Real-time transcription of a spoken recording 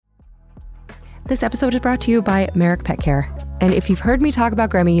This episode is brought to you by Merrick Pet Care. And if you've heard me talk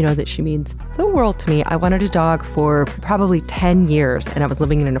about Grammy, you know that she means the world to me. I wanted a dog for probably 10 years, and I was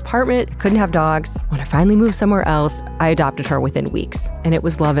living in an apartment, couldn't have dogs. When I finally moved somewhere else, I adopted her within weeks, and it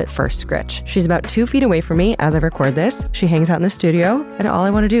was love at first scritch. She's about 2 feet away from me as I record this. She hangs out in the studio, and all I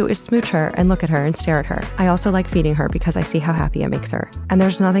want to do is smooch her and look at her and stare at her. I also like feeding her because I see how happy it makes her. And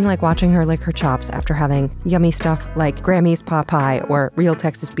there's nothing like watching her lick her chops after having yummy stuff like Grammy's pot pie or real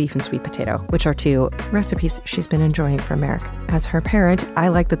Texas beef and sweet potato, which are 2 recipes she's been enjoying from Merrick. As her parent, I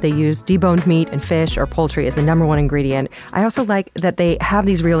like that they use deboned meat and fish or poultry as the #1 ingredient. I also like that they have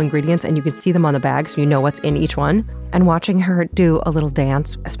these real ingredients and you can see them on the bag so you know what's in each one. And watching her do a little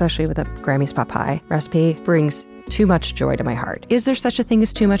dance, especially with a Grammy's pot pie recipe, brings too much joy to my heart. Is there such a thing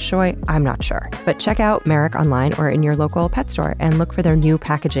as too much joy? I'm not sure. But check out Merrick online or in your local pet store and look for their new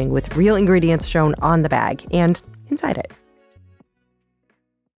packaging with real ingredients shown on the bag and inside it.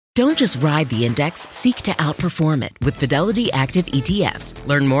 Don't just ride the index, seek to outperform it with Fidelity Active ETFs.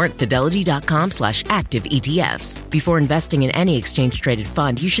 Learn more at fidelity.com/active ETFs. Before investing in any exchange-traded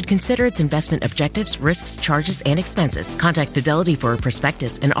fund, you should consider its investment objectives, risks, charges, and expenses. Contact Fidelity for a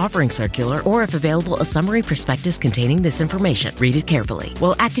prospectus, an offering circular, or if available, a summary prospectus containing this information. Read it carefully.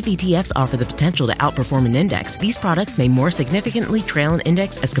 While active ETFs offer the potential to outperform an index, these products may more significantly trail an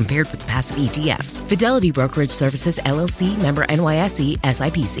index as compared with passive ETFs. Fidelity Brokerage Services, LLC, member NYSE,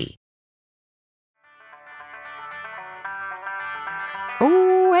 SIPC.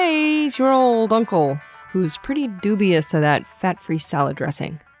 Oh, hey, it's your old uncle, who's pretty dubious of that fat-free salad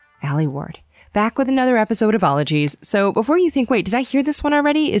dressing. Allie Ward, back with another episode of Ologies. So before you think, wait, did I hear this one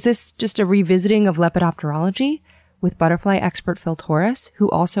already? Is this just a revisiting of lepidopterology with butterfly expert Phil Torres, who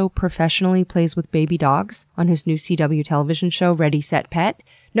also professionally plays with baby dogs on his new CW television show, Ready, Set, Pet?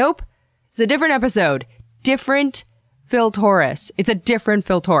 Nope, it's a different episode. Different Phil Torres. It's a different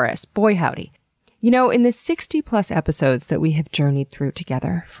Phil Torres. Boy, howdy. You know, in the 60-plus episodes that we have journeyed through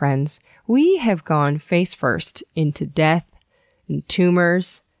together, friends, we have gone face first into death and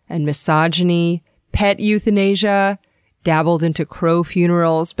tumors and misogyny, pet euthanasia, dabbled into crow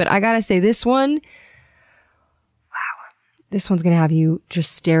funerals. But I gotta say, this one, wow, this one's gonna have you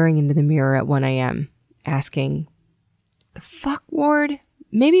just staring into the mirror at 1 a.m. asking, the fuck, Ward?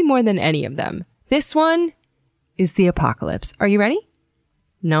 Maybe more than any of them. This one is the apocalypse. Are you ready?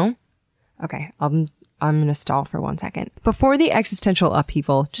 No? Okay, I'm going to stall for 1 second. Before the existential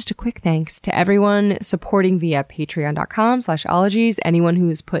upheaval, just a quick thanks to everyone supporting via patreon.com/ologies, anyone who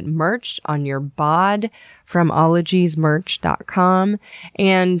has put merch on your bod from ologiesmerch.com,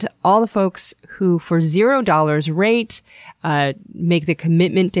 and all the folks who for $0 rate, make the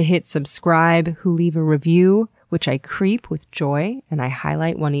commitment to hit subscribe, who leave a review, which I creep with joy, and I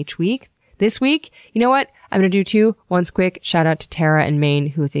highlight one each week. This week, you know what? I'm going to do 2. One's quick. Shout out to Tara in Maine,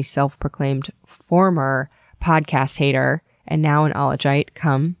 who is a self-proclaimed former podcast hater and now an ologite.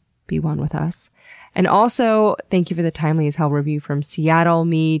 Come, be one with us. And also, thank you for the timely as hell review from Seattle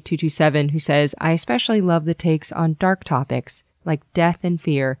Me 227, who says, I especially love the takes on dark topics like death and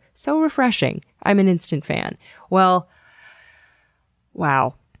fear. So refreshing. I'm an instant fan. Well,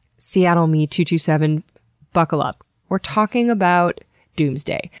 wow. Seattle Me 227, buckle up. We're talking about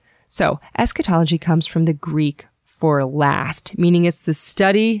doomsday. So, eschatology comes from the Greek for last, meaning it's the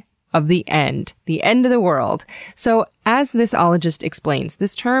study of the end of the world. So, as this ologist explains,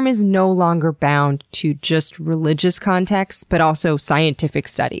 this term is no longer bound to just religious context, but also scientific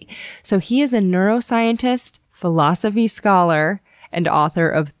study. So, he is a neuroscientist, philosophy scholar, and author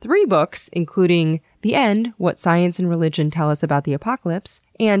of 3 books, including The End, What Science and Religion Tell Us About the Apocalypse,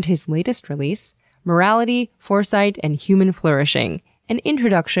 and his latest release, Morality, Foresight, and Human Flourishing, an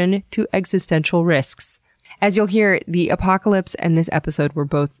introduction to existential risks. As you'll hear, the apocalypse and this episode were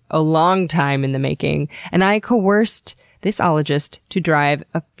both a long time in the making, and I coerced this ologist to drive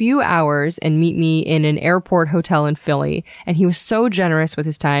a few hours and meet me in an airport hotel in Philly, and he was so generous with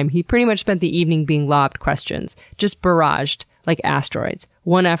his time, he pretty much spent the evening being lobbed questions, just barraged like asteroids,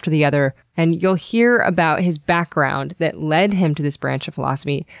 one after the other, and you'll hear about his background that led him to this branch of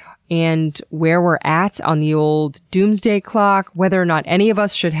philosophy, and where we're at on the old doomsday clock, whether or not any of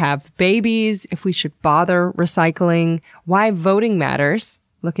us should have babies, if we should bother recycling, why voting matters,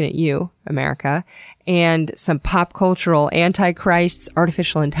 looking at you, America, and some pop cultural antichrists,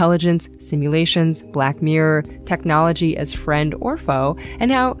 artificial intelligence, simulations, Black Mirror, technology as friend or foe, and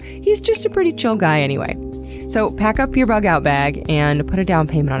how he's just a pretty chill guy anyway. So pack up your bug out bag and put a down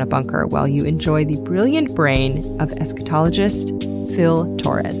payment on a bunker while you enjoy the brilliant brain of eschatologist Phil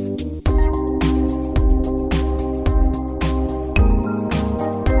Torres.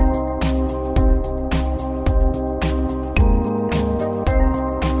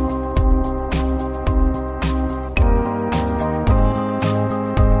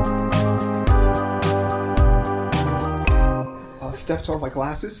 stepped on my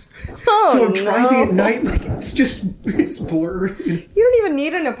glasses. Oh, so I'm driving at night, like, it's blurred. You don't even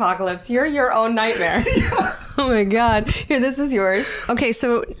need an apocalypse. You're your own nightmare. Oh my God. Here, this is yours. Okay,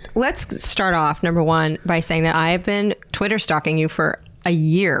 so let's start off, number one, by saying that I have been Twitter stalking you for a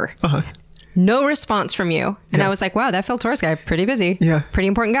year. Uh-huh. No response from you. And I was like, wow, that Phil Torres guy, pretty busy. Yeah. Pretty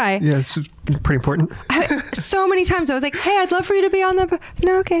important guy. Yeah, it's pretty important. So many times I was like, hey, I'd love for you to be on the...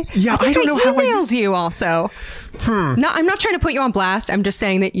 No, okay. Yeah, I don't know how I emailed you also. No, I'm not trying to put you on blast. I'm just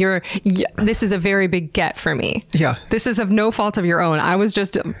saying that this is a very big get for me. Yeah. This is of no fault of your own. I was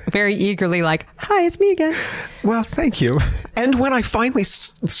just very eagerly like, hi, it's me again. Well, thank you. And when I finally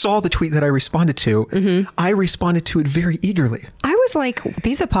saw the tweet that I responded to, I responded to it very eagerly. I was like,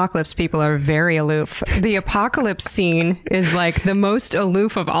 these apocalypse people are very aloof. The apocalypse scene is like the most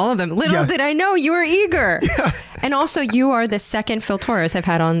aloof of all of them. Little did I know you were eager. Yeah. And also, you are the second Phil Torres I've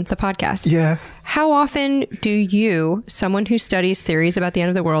had on the podcast. Yeah. How often do you, someone who studies theories about the end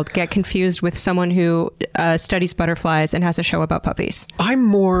of the world, get confused with someone who studies butterflies and has a show about puppies? I'm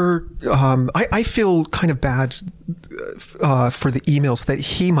more, I feel kind of bad for the emails that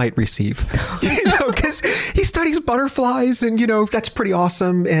he might receive, because he studies butterflies and, that's pretty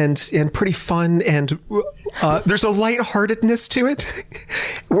awesome and pretty fun. And there's a lightheartedness to it,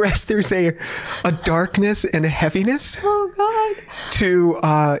 whereas there's a darkness and a heaviness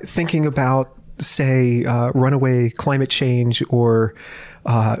to thinking about, say, runaway climate change or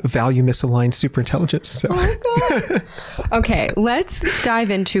value misaligned superintelligence. So. Oh, God. Okay, let's dive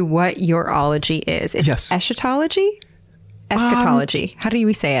into what your ology is. It's eschatology? Eschatology. How do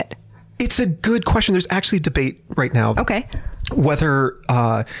we say it? It's a good question. There's actually debate right now. Okay. Whether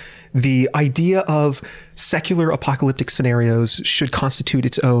the idea of secular apocalyptic scenarios should constitute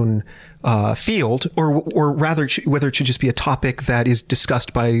its own field, or rather whether it should just be a topic that is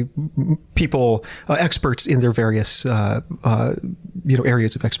discussed by people, experts in their various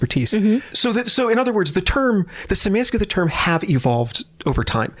areas of expertise. Mm-hmm. So in other words, the semantics of the term have evolved over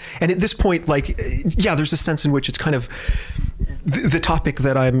time, and at this point, there's a sense in which it's kind of the topic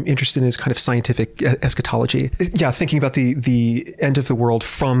that I'm interested in is kind of scientific eschatology. Yeah, thinking about the end of the world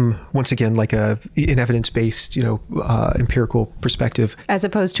from, once again, like an evidence-based, empirical perspective, as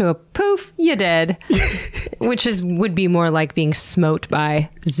opposed to a poof, you dead, which would be more like being smote by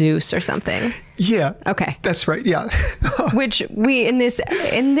Zeus or something. Yeah. Okay. That's right. Yeah. Which we in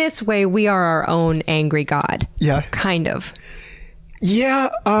this way we are our own angry god. Yeah. Kind of. Yeah.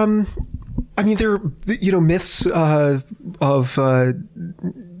 I mean, there are, myths of,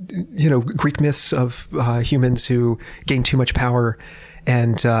 Greek myths of humans who gained too much power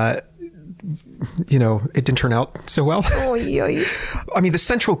and, it didn't turn out so well. Oh, yeah. I mean, the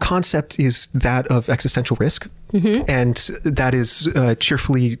central concept is that of existential risk. Mm-hmm. And that is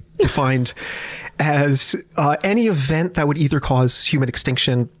cheerfully defined as any event that would either cause human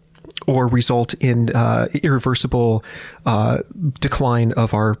extinction or result in irreversible decline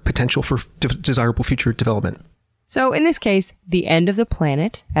of our potential for desirable future development. So in this case, the end of the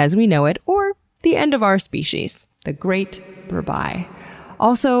planet as we know it, or the end of our species, the great berbye.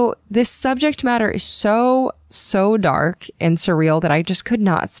 Also, this subject matter is so dark and surreal that I just could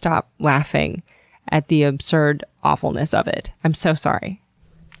not stop laughing at the absurd awfulness of it. I'm so sorry.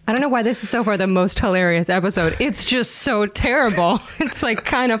 I don't know why this is so far the most hilarious episode. It's just so terrible. It's like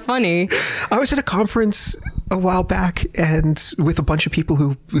kind of funny. I was at a conference a while back and with a bunch of people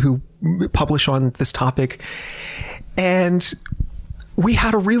who publish on this topic, and we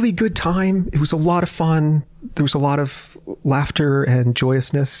had a really good time. It was a lot of fun. There was a lot of laughter and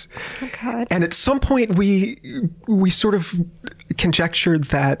joyousness. Oh, God. And at some point we sort of conjectured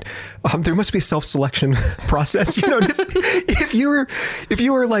that there must be a self-selection process. If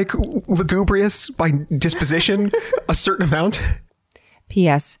you were like lugubrious by disposition, a certain amount.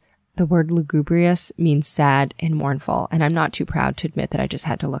 P.S. The word lugubrious means sad and mournful, and I'm not too proud to admit that I just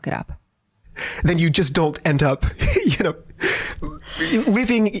had to look it up. Then you just don't end up,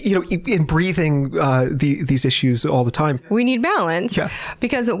 living, and breathing these issues all the time. We need balance. Yeah.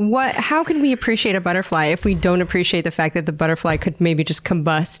 Because how can we appreciate a butterfly if we don't appreciate the fact that the butterfly could maybe just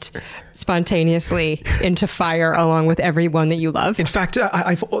combust spontaneously into fire along with everyone that you love? In fact,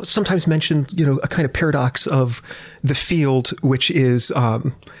 I've sometimes mentioned, a kind of paradox of the field, which is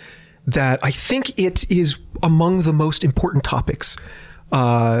that I think it is among the most important topics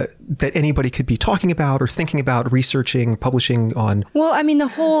that anybody could be talking about or thinking about, researching, publishing on. Well, I mean, the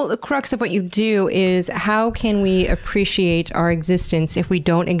whole crux of what you do is how can we appreciate our existence if we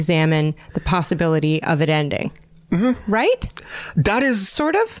don't examine the possibility of it ending? right? That is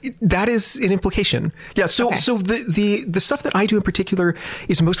Sort of? That is an implication. Yeah. So the stuff that I do in particular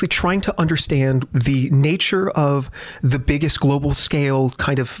is mostly trying to understand the nature of the biggest global scale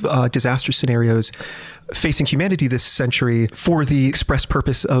kind of disaster scenarios facing humanity this century for the express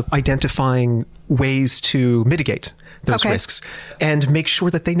purpose of identifying ways to mitigate those risks and make sure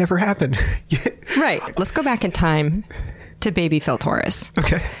that they never happen. Right. Let's go back in time to baby Phil Torres.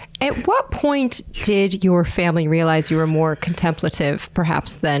 Okay. At what point did your family realize you were more contemplative,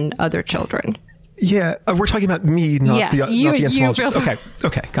 perhaps, than other children? Yeah, we're talking about me, not Yes, not you- the you entomologist. built-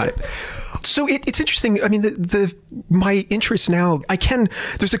 Okay, got it. So it's interesting. I mean, my interest now,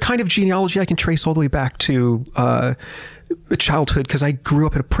 there's a kind of genealogy I can trace all the way back to childhood because I grew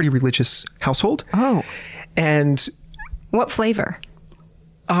up in a pretty religious household. Oh. And What flavor?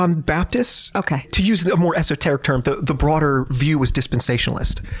 Baptists. Okay. To use a more esoteric term, the broader view was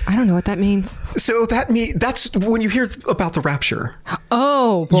dispensationalist. I don't know what that means. So that's when you hear about the rapture.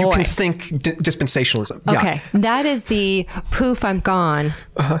 Oh, boy. You can think dispensationalism. Yeah. Okay. That is the poof, I'm gone.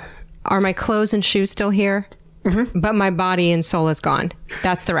 Are my clothes and shoes still here? But my body and soul is gone.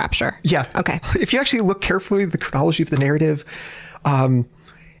 That's the rapture. Yeah. Okay. If you actually look carefully at the chronology of the narrative,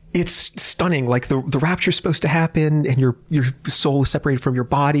 it's stunning. Like the rapture is supposed to happen and your soul is separated from your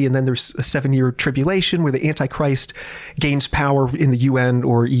body. And then there's a 7-year tribulation where the Antichrist gains power in the UN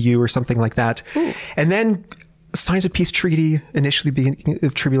or EU or something like that. Ooh. And then signs a peace treaty, initially beginning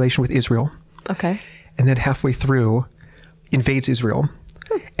of tribulation with Israel. Okay. And then halfway through invades Israel.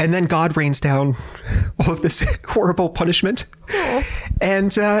 And then God rains down all of this horrible punishment.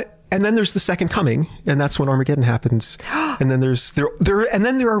 And then there's the second coming, and that's when Armageddon happens. And then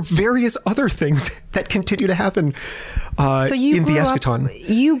there are various other things that continue to happen So you in the grew eschaton. up,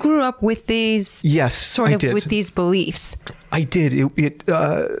 you grew up with these I did. with these beliefs. I did.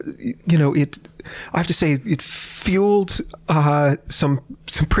 I have to say it fueled some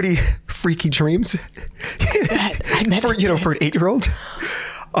pretty freaky dreams for an 8-year-old.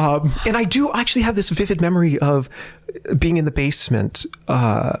 And I do actually have this vivid memory of being in the basement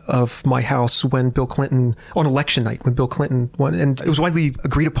of my house when Bill Clinton, on election night, when Bill Clinton won. And it was widely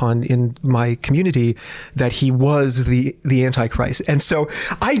agreed upon in my community that he was the Antichrist. And so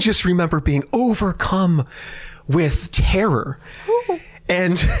I just remember being overcome with terror.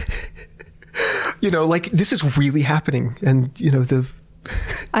 And, like this is really happening. And,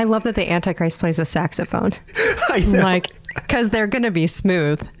 I love that the Antichrist plays a saxophone. I know. Because they're going to be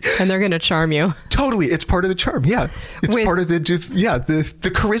smooth and they're going to charm you. Totally. It's part of the charm. Yeah. It's part of the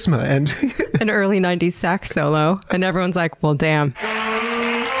charisma and an early 90s sax solo. And everyone's like, well, damn.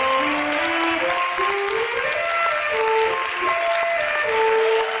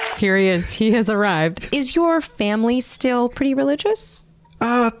 Here he is. He has arrived. Is your family still pretty religious?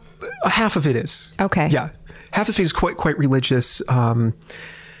 half of it is. Okay. Yeah. Half of it is quite religious.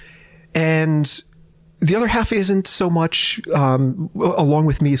 And the other half isn't so much, along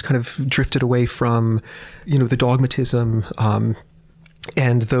with me, is kind of drifted away from, the dogmatism,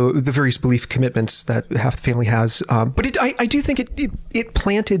 and the various belief commitments that half the family has. But I do think it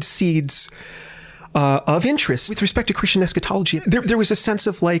planted seeds of interest with respect to Christian eschatology. There was a sense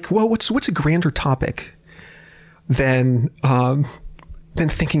of like, well, what's a grander topic than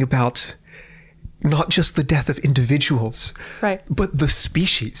thinking about not just the death of individuals, right, but the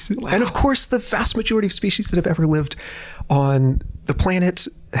species. Wow. And of course, the vast majority of species that have ever lived on the planet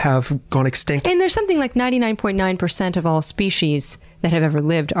have gone extinct. And there's something like 99.9% of all species that have ever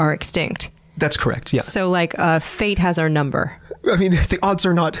lived are extinct. That's correct, yeah. So like fate has our number. I mean, the odds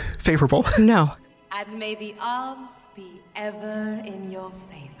are not favorable. No. And may the odds be ever in your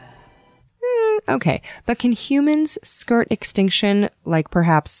favor. Okay, but can humans skirt extinction like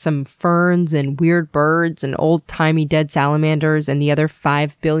perhaps some ferns and weird birds and old-timey dead salamanders and the other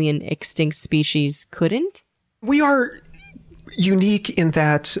 5 billion extinct species couldn't? We are unique in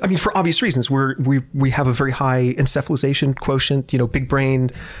that, I mean, for obvious reasons, we have a very high encephalization quotient, big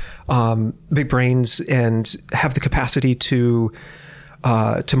brains, and have the capacity to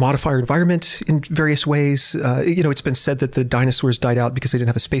modify our environment in various ways. It's been said that the dinosaurs died out because they didn't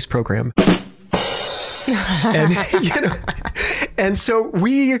have a space program. And so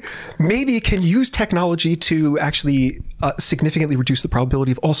we maybe can use technology to actually significantly reduce the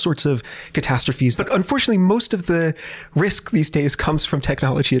probability of all sorts of catastrophes. But unfortunately, most of the risk these days comes from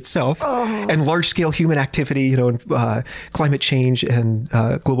technology itself and large-scale human activity, and climate change and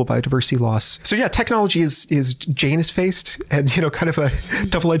global biodiversity loss. So yeah, technology is Janus-faced and, kind of a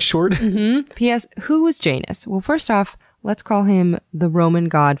double-edged sword. Mm-hmm. P.S. Who was Janus? Well, first off, let's call him the Roman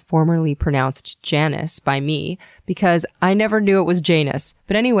god formerly pronounced Janus by me, because I never knew it was Janus.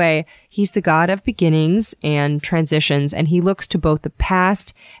 But anyway, he's the god of beginnings and transitions, and he looks to both the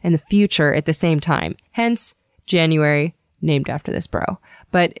past and the future at the same time. Hence, January, named after this bro.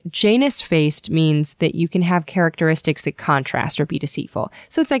 But Janus-faced means that you can have characteristics that contrast or be deceitful.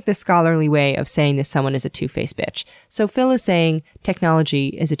 So it's like the scholarly way of saying that someone is a two-faced bitch. So Phil is saying technology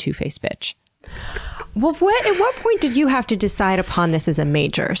is a two-faced bitch. Well, at what point did you have to decide upon this as a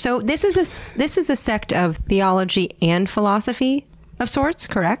major? So this is a sect of theology and philosophy of sorts,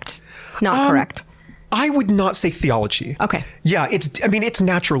 correct? Not correct. I would not say theology. Okay. Yeah, it's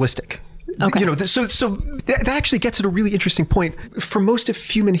naturalistic. Okay. So that actually gets at a really interesting point. For most of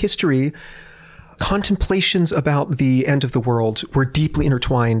human history, contemplations about the end of the world were deeply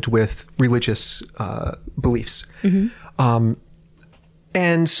intertwined with religious beliefs. Mm-hmm.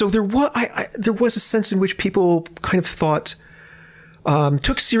 And so there was a sense in which people kind of thought,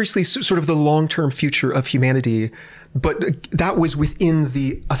 took seriously sort of the long-term future of humanity, but that was within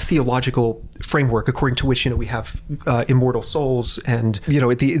a theological framework according to which, we have immortal souls, and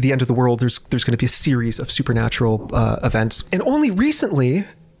at the end of the world there's going to be a series of supernatural events. And only recently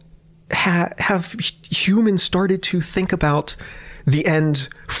have humans started to think about the end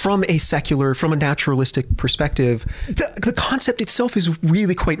from a naturalistic perspective. The concept itself is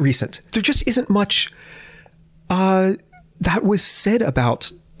really quite recent. There just isn't much that was said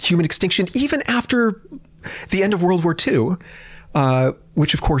about human extinction, even after the end of World War II,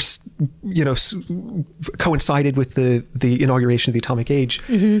 which of course, coincided with the inauguration of the atomic age.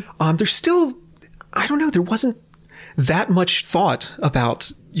 Mm-hmm. There's still, I don't know, there wasn't that much thought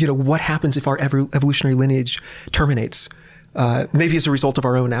about, what happens if our evolutionary lineage terminates, maybe as a result of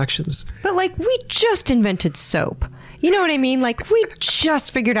our own actions. But we just invented soap. You know what I mean? We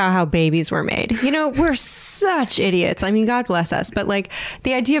just figured out how babies were made. We're such idiots. I mean, God bless us. But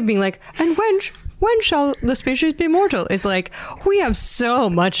the idea of being and when shall the species be mortal? Is we have so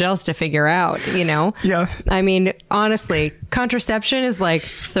much else to figure out, Yeah. I mean, honestly, contraception is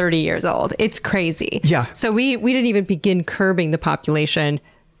 30 years old. It's crazy. Yeah. So we didn't even begin curbing the population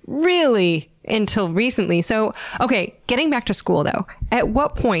really until recently. So, okay, getting back to school though, at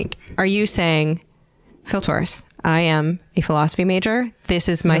what point are you saying, Phil Torres, I am a philosophy major. This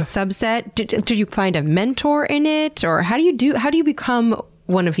is my subset. Did you find a mentor in it, or how do you become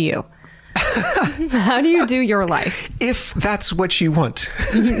one of you? How do you do your life? If that's what you want,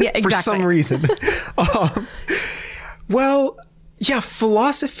 yeah, exactly. For some reason. Well, yeah,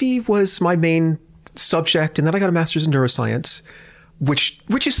 philosophy was my main subject, and then I got a master's in neuroscience, which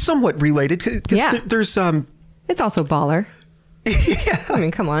is somewhat related. Yeah. There's It's also baller. Yeah. I mean,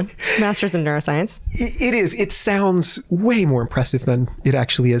 come on. Master's in neuroscience. It is. It sounds way more impressive than it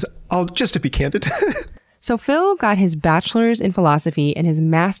actually is. Just to be candid. So Phil got his bachelor's in philosophy and his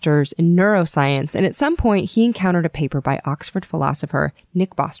master's in neuroscience, and at some point he encountered a paper by Oxford philosopher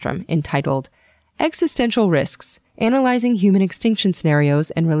Nick Bostrom entitled Existential Risks, Analyzing Human Extinction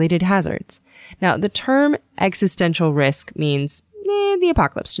Scenarios and Related Hazards. Now, the term existential risk means the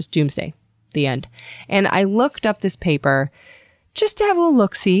apocalypse, just doomsday, the end. And I looked up this paper just to have a little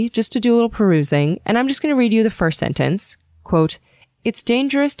look-see, just to do a little perusing, and I'm just going to read you the first sentence. Quote, "It's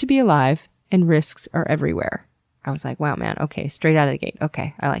dangerous to be alive, and risks are everywhere." I was like, wow, man, okay, straight out of the gate.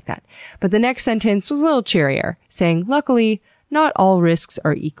 Okay, I like that. But the next sentence was a little cheerier, saying, luckily, not all risks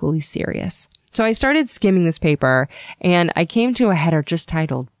are equally serious. So I started skimming this paper, and I came to a header just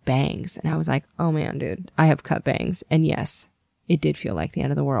titled Bangs, and I was like, oh man, dude, I have cut bangs. And yes, it did feel like the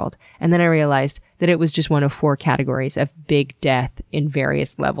end of the world. And then I realized that it was just one of 4 categories of big death in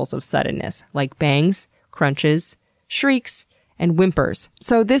various levels of suddenness, like bangs, crunches, shrieks, and whimpers.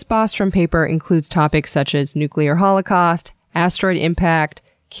 So this Bostrom paper includes topics such as nuclear holocaust, asteroid impact,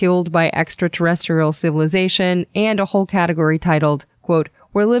 killed by extraterrestrial civilization, and a whole category titled, quote,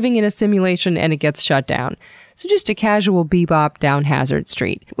 "We're living in a simulation and it gets shut down." So just a casual bebop down Hazard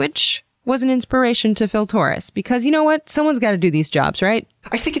Street, which was an inspiration to Phil Torres, because you know what? Someone's got to do these jobs, right?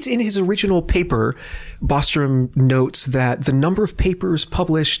 I think it's in his original paper, Bostrom notes that the number of papers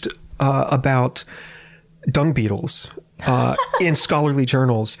published about dung beetles in scholarly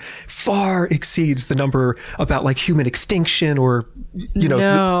journals far exceeds the number about human extinction or,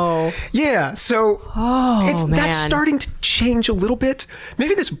 No. yeah. So that's starting to change a little bit.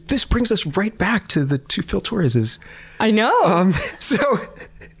 Maybe this brings us right back to the two Phil Torreses. I know. So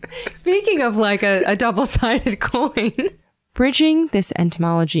Speaking of a double-sided coin. Bridging this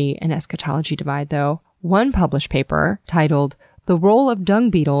entomology and eschatology divide, though, one published paper titled The Role of Dung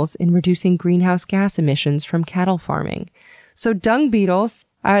Beetles in Reducing Greenhouse Gas Emissions from Cattle Farming. So dung beetles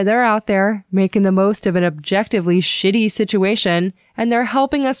They're out there making the most of an objectively shitty situation, and they're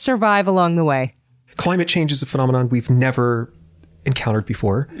helping us survive along the way. Climate change is a phenomenon we've never encountered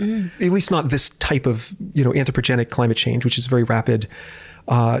before, at least not this type of, anthropogenic climate change, which is very rapid.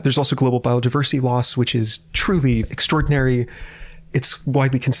 There's also global biodiversity loss, which is truly extraordinary. It's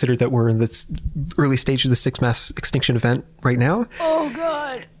widely considered that we're in this early stage of the sixth mass extinction event right now. Oh,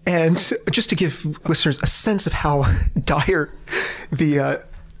 God. And just to give listeners a sense of how dire the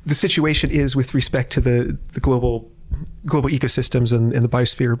situation is with respect to the global ecosystems and the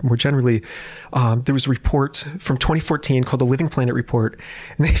biosphere more generally, there was a report from 2014 called the Living Planet Report,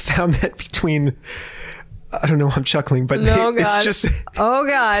 and they found that between, I don't know, I'm chuckling, but it's just, oh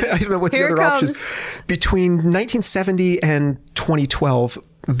God, I don't know what Here the other options. Between 1970 and 2012,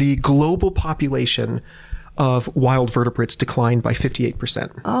 the global population of wild vertebrates declined by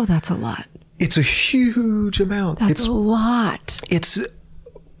 58%. Oh, that's a lot. It's a huge amount. That's a lot. It's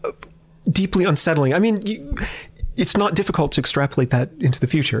deeply unsettling. I mean, it's not difficult to extrapolate that into the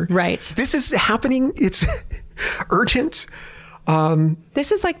future. Right. This is happening. It's urgent.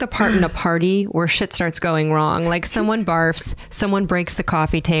 This is like the part in a party where shit starts going wrong. Like someone barfs, someone breaks the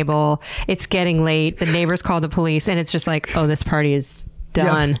coffee table, it's getting late, the neighbors call the police, and it's just like, oh, this party is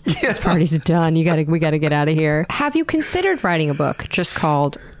done. Yeah. This party's done. We gotta get out of here. Have you considered writing a book just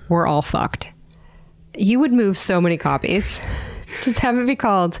called We're All Fucked? You would move so many copies. Just have it be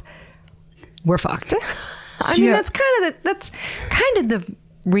called We're Fucked. I mean, that's kind of the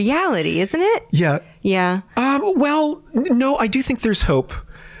reality, isn't it? Yeah. Yeah. Well, no, I do think there's hope.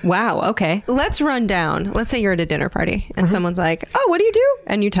 Wow. Okay. Let's run down. Let's say you're at a dinner party and someone's like, oh, what do you do?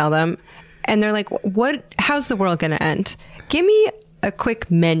 And you tell them and they're like, how's the world going to end? Give me a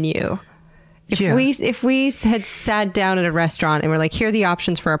quick menu. If we had sat down at a restaurant and we're like, here are the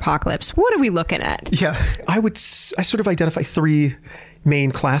options for apocalypse, what are we looking at? Yeah. I sort of identify three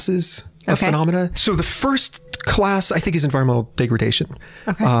main classes of phenomena. So the first class, I think, is environmental degradation.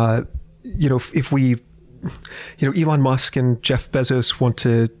 Okay. If we, Elon Musk and Jeff Bezos want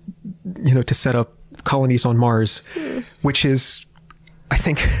to set up colonies on Mars, which is, I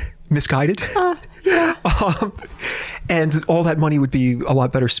think, misguided. Yeah. And all that money would be a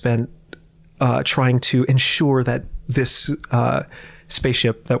lot better spent trying to ensure that this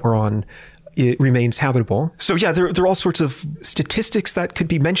spaceship that we're on, it remains habitable. So yeah, there are all sorts of statistics that could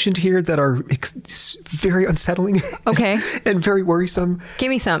be mentioned here that are very unsettling. Okay. And very worrisome. Give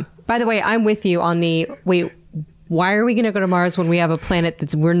me some. By the way, I'm with you on the, why are we going to go to Mars when we have a planet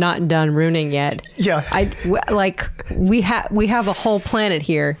that we're not done ruining yet? Yeah. We have a whole planet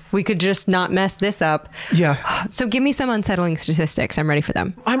here. We could just not mess this up. Yeah. So give me some unsettling statistics. I'm ready for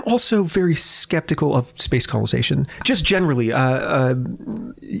them. I'm also very skeptical of space colonization, just generally.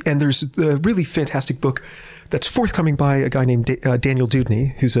 And there's a really fantastic book that's forthcoming by a guy named Daniel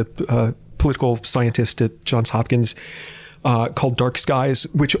Dewdney, who's a political scientist at Johns Hopkins, called Dark Skies,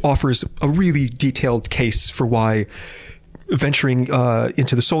 which offers a really detailed case for why venturing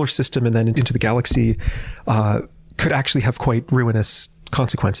into the solar system and then into the galaxy could actually have quite ruinous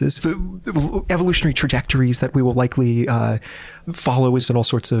consequences. The evolutionary trajectories that we will likely follow is in all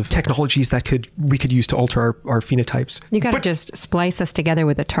sorts of technologies that we could use to alter our phenotypes. You got to just splice us together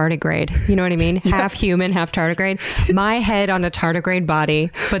with a tardigrade. You know what I mean? Yeah. Half human, half tardigrade. My head on a tardigrade body,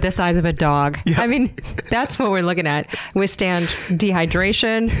 but the size of a dog. Yeah. I mean, that's what we're looking at. Withstand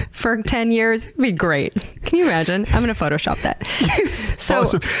dehydration for 10 years. It'd be great. Can you imagine? I'm going to Photoshop that. So,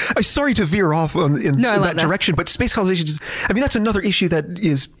 awesome. I'm sorry to veer off in that direction, but space colonization is, that's another issue that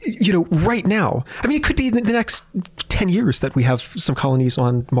is, right now. It could be the next 10 years that we have some colonies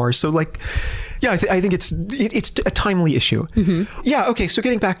on Mars. So I think it's a timely issue. Mm-hmm. Yeah. Okay. So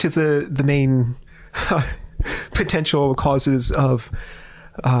getting back to the main potential causes of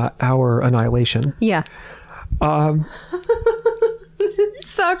our annihilation. Yeah. It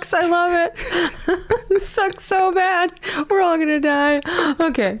sucks. I love it. It sucks so bad. We're all going to die.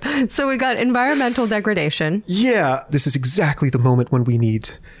 Okay. So we got environmental degradation. Yeah. This is exactly the moment when we need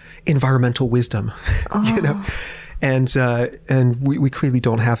environmental wisdom, and we clearly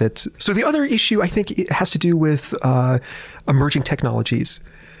don't have it. So the other issue, I think, it has to do with emerging technologies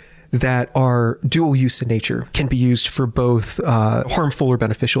that are dual use in nature, can be used for both harmful or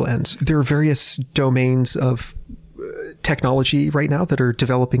beneficial ends. There are various domains of technology right now that are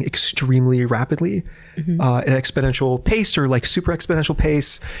developing extremely rapidly at an exponential pace or super exponential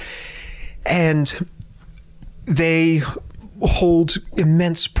pace. And they hold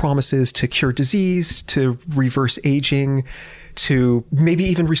immense promises to cure disease, to reverse aging, to maybe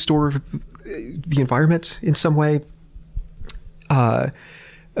even restore the environment in some way.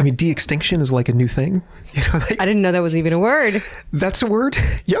 I mean, de-extinction is like a new thing. You know, like, I didn't know that was even a word. that's a word.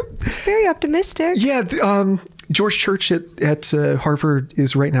 Yep. It's very optimistic. Yeah. George Church at Harvard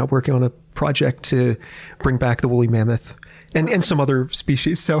is right now working on a project to bring back the woolly mammoth and some other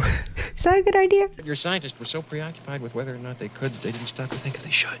species. So Is that a good idea? Your scientists were so preoccupied with whether or not they could, they didn't stop to think if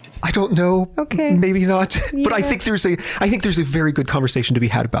they should. I don't know. Okay. Maybe not. But I Yeah. think there's a very good conversation to be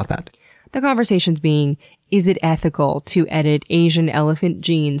had about that. The conversations being, is it ethical to edit Asian elephant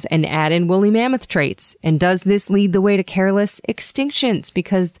genes and add in woolly mammoth traits? And does this lead the way to careless extinctions?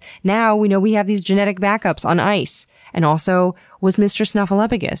 Because now we know we have these genetic backups on ice. And also, was Mr.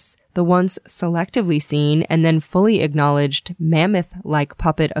 Snuffleupagus, the once selectively seen and then fully acknowledged mammoth-like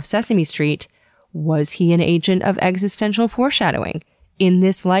puppet of Sesame Street, was he an agent of existential foreshadowing in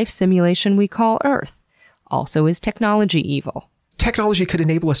this life simulation we call Earth? Also, is technology evil? Technology could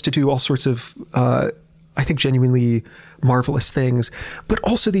enable us to do all sorts of, I think, genuinely marvelous things. But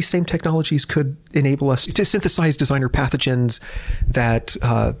also these same technologies could enable us to synthesize designer pathogens that,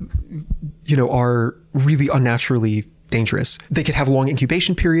 are really unnaturally dangerous. They could have long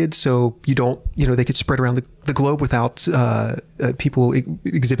incubation periods, so they could spread around the globe without people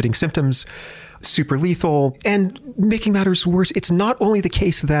exhibiting symptoms. Super lethal. And making matters worse, it's not only the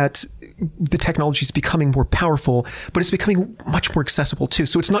case that the technology is becoming more powerful, but it's becoming much more accessible too.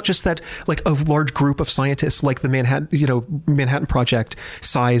 So it's not just that like a large group of scientists, like the Manhattan Project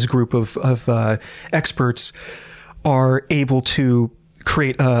size group of experts, are able to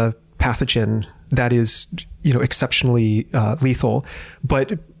create a pathogen that is, exceptionally lethal,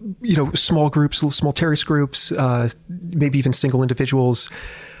 but small groups, small terrorist groups, maybe even single individuals.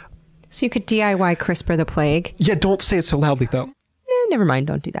 So you could DIY CRISPR the plague. Yeah, don't say it so loudly, though. Never mind,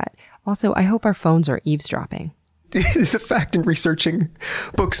 don't do that. Also, I hope our phones are eavesdropping. It is a fact in researching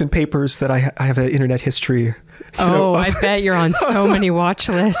books and papers that I have an internet history. I bet you're on so many watch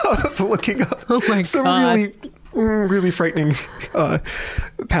lists. Of looking up my some God. really frightening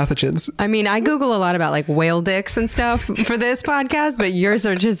pathogens. I mean, I Google a lot about like whale dicks and stuff for this podcast, but your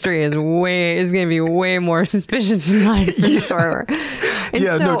search history is going to be way more suspicious than mine for sure. And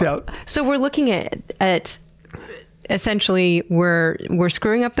Yeah, no doubt. So we're looking at essentially we're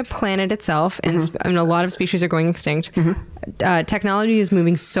screwing up the planet itself, and a lot of species are going extinct. Technology is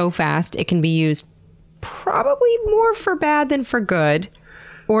moving so fast; it can be used probably more for bad than for good.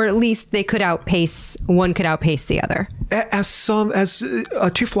 Or at least one could outpace the other. As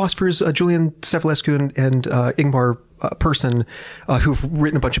two philosophers, Julian Savulescu and Ingmar Persson, who've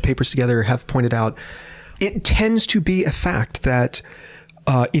written a bunch of papers together, have pointed out, it tends to be a fact that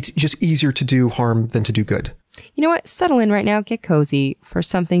it's just easier to do harm than to do good. You know what? Settle in right now. Get cozy for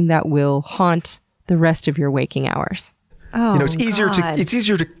something that will haunt the rest of your waking hours. Oh, it's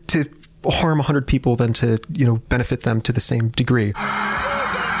easier to harm 100 people than to benefit them to the same degree.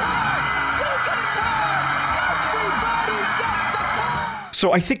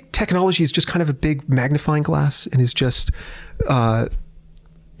 So I think technology is just kind of a big magnifying glass and is just, it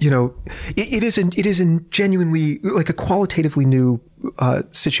is a genuinely like a qualitatively new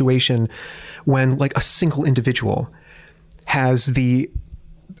situation when like a single individual has the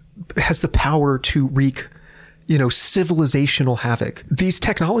power to wreak, civilizational havoc. These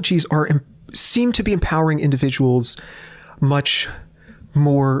technologies seem to be empowering individuals much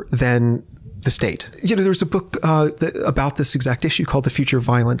more than the state. There's a book about this exact issue called The Future of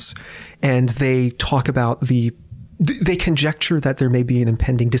Violence, and they talk about they conjecture that there may be an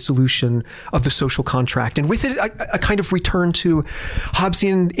impending dissolution of the social contract, and with it a kind of return to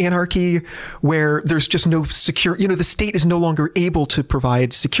Hobbesian anarchy where there's just no secure, the state is no longer able to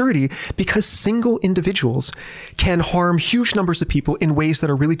provide security because single individuals can harm huge numbers of people in ways that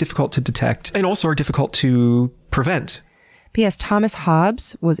are really difficult to detect and also are difficult to prevent. P.S. Thomas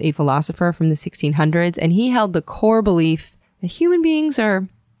Hobbes was a philosopher from the 1600s, and he held the core belief that human beings are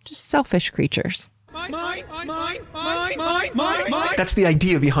just selfish creatures. That's the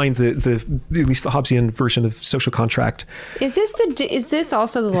idea behind the at least the Hobbesian version of social contract. Is this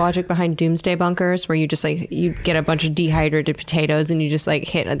also the logic behind doomsday bunkers, where you just like you get a bunch of dehydrated potatoes and you just like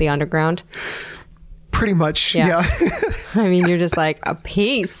hit the underground? Pretty much, yeah. I mean, you're just like a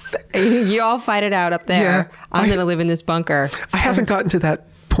piece. You all fight it out up there. Yeah, I'm going to live in this bunker. I haven't gotten to that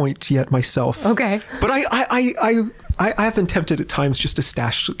point yet myself. Okay. But I have been tempted at times just to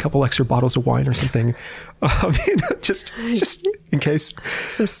stash a couple extra bottles of wine or something, just in case.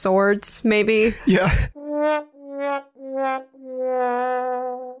 Some swords, maybe. Yeah.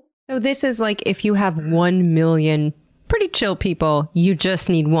 So this is like if you have 1 million pretty chill people, you just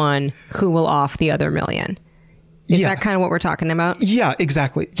need one who will off the other million. Is Yeah. that kind of what we're talking about? Yeah,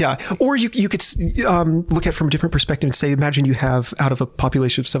 exactly. Yeah. Or you could look at it from a different perspective and say, imagine you have, out of a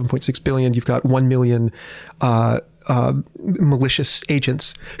population of 7.6 billion, you've got 1 million malicious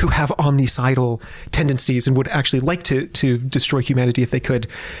agents who have omnicidal tendencies and would actually like to destroy humanity if they could.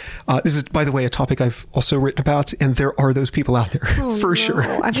 This is, by the way, a topic I've also written about, and there are those people out there for sure.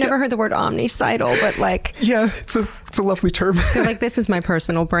 I've never heard the word omnicidal, but like, Yeah, it's a lovely term. they're like, this is my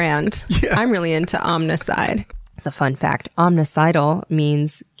personal brand. Yeah. I'm really into omnicide. It's a fun fact. Omnicidal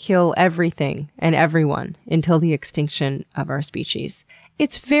means kill everything and everyone until the extinction of our species.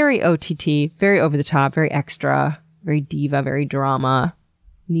 It's very OTT, very over the top, very extra, very diva, very drama.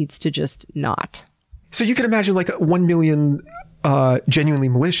 Needs to just not. So you can imagine like 1 million genuinely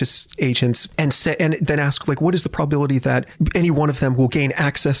malicious agents and then ask, like, what is the probability that any one of them will gain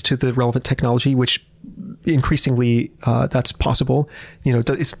access to the relevant technology, which increasingly that's possible. You know,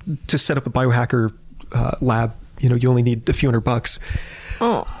 to set up a biohacker lab, you know, you only need a few $100.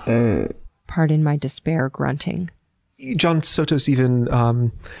 Pardon my despair grunting. John Sotos even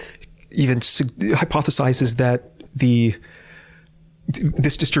hypothesizes that this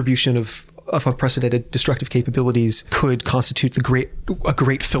distribution of unprecedented destructive capabilities could constitute a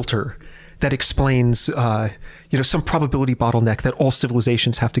great filter that explains some probability bottleneck that all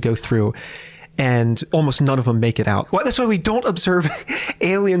civilizations have to go through, and almost none of them make it out. Well, that's why we don't observe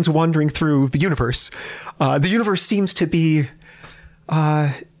aliens wandering through the universe. The universe seems to be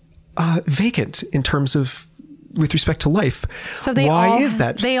vacant in terms of with respect to life. So why is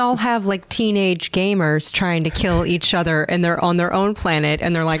that? They all have like teenage gamers trying to kill each other, and they're on their own planet,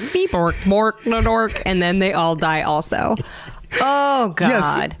 and they're like beep bork bork dork, and then they all die also. Oh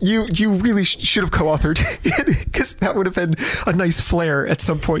God! Yes, you really should have co-authored it, because that would have been a nice flair at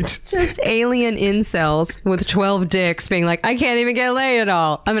some point. Just alien incels with 12 dicks being like, I can't even get laid at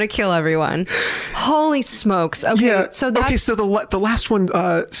all. I'm gonna kill everyone. Holy smokes! Okay, Yeah. so that's, So the last one.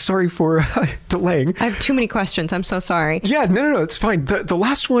 Sorry for delaying. I have too many questions. I'm so sorry. Yeah, no, it's fine. The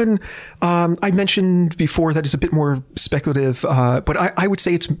last one I mentioned before that is a bit more speculative, but I would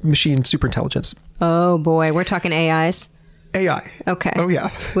say it's machine superintelligence. Oh boy, we're talking AIs. AI. Okay. Oh yeah.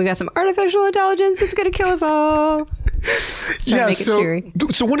 We got some artificial intelligence that's gonna kill us all. So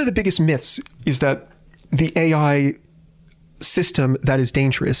one of the biggest myths is that the AI system that is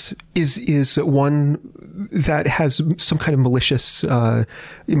dangerous is one that has some kind of malicious,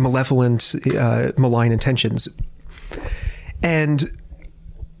 malevolent, malign intentions. And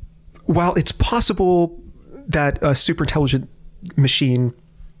while it's possible that a super intelligent machine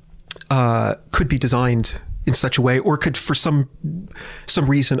could be designed in such a way, or could for some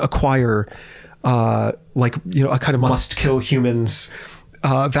reason acquire a kind of must kill humans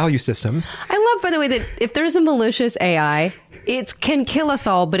value system. I love, by the way, that if there's a malicious AI, it can kill us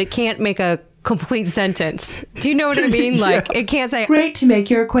all, but it can't make a complete sentence. Do you know what I mean? Like, it can't say, Great to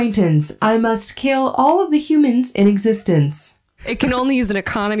make your acquaintance. I must kill all of the humans in existence. it can only use an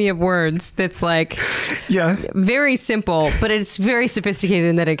economy of words that's like very simple, but it's very sophisticated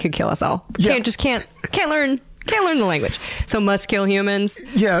in that it could kill us all. Can't learn the language. So must kill humans.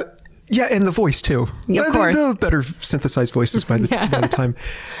 Yeah, and the voice too. Yeah, of course. The better synthesized voices by the time.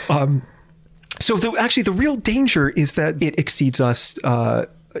 So the real danger is that it exceeds us.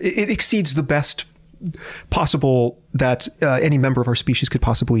 It exceeds the best possible that any member of our species could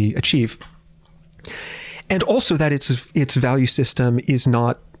possibly achieve. And also that its value system is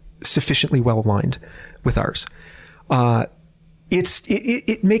not sufficiently well aligned with ours.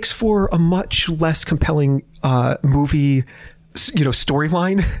 It makes for a much less compelling movie,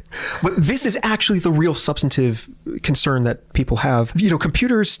 storyline. But this is actually the real substantive concern that people have.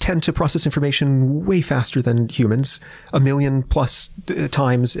 Computers tend to process information way faster than humans, 1 million plus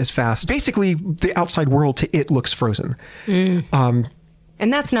times as fast. Basically, the outside world to it looks frozen.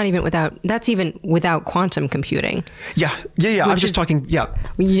 And that's not even that's even without quantum computing. Yeah. I'm just talking. Yeah.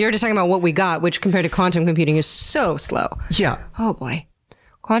 You're just talking about what we got, which compared to quantum computing is so slow. Yeah. Oh boy.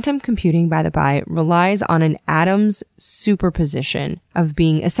 Quantum computing, by the by, relies on an atom's superposition of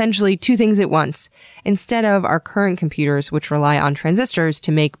being essentially two things at once, instead of our current computers, which rely on transistors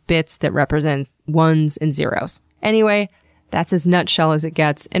to make bits that represent ones and zeros. Anyway, that's as nutshell as it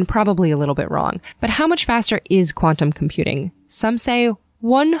gets, and probably a little bit wrong. But how much faster is quantum computing? Some say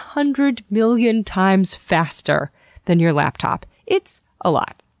 100 million times faster than your laptop. It's a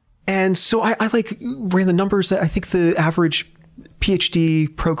lot. And so I ran the numbers. I think the average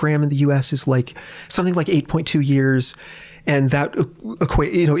PhD program in the US is like something like 8.2 years. And that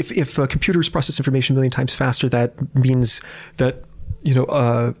if computers process information 1 million times faster, that means that,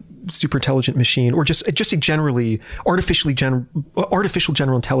 a super intelligent machine, or just a generally artificial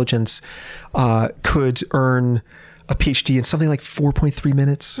general intelligence, could earn a PhD in something like 4.3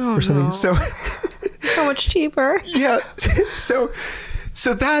 minutes or something. No. So So much cheaper. yeah. So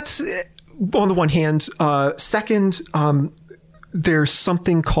that's on the one hand. Second, there's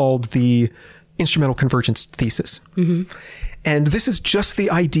something called the instrumental convergence thesis. And this is just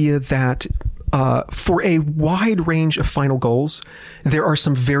the idea that for a wide range of final goals, there are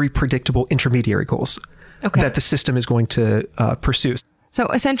some very predictable intermediary goals that the system is going to pursue. So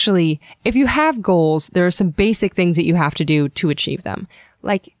essentially, if you have goals, there are some basic things that you have to do to achieve them.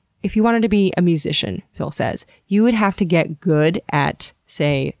 Like if you wanted to be a musician, Phil says, you would have to get good at,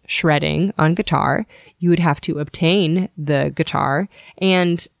 say, shredding on guitar. You would have to obtain the guitar.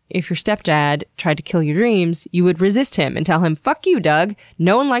 And if your stepdad tried to kill your dreams, you would resist him and tell him, fuck you, Doug.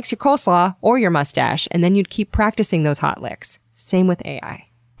 No one likes your coleslaw or your mustache. And then you'd keep practicing those hot licks. Same with AI.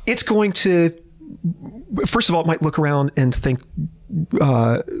 It's going to, first of all, it might look around and think,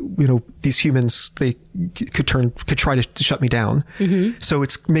 these humans, they could try to shut me down. So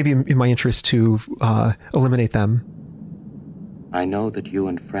it's maybe in my interest to eliminate them. I know that you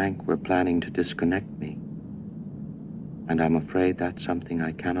and Frank were planning to disconnect me. And I'm afraid that's something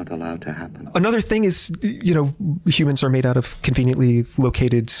I cannot allow to happen. Another thing is, humans are made out of conveniently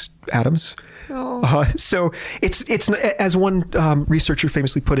located atoms. So it's as one researcher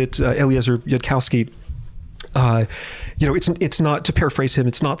famously put it, Eliezer Yudkowsky, it's not, to paraphrase him,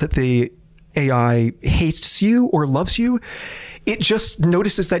 it's not that the AI hates you or loves you. It just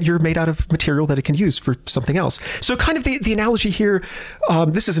notices that you're made out of material that it can use for something else. So kind of the analogy here,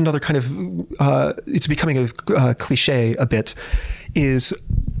 this is another kind of, it's becoming a cliche a bit, is,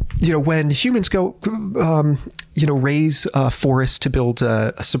 when humans go, raise a forest to build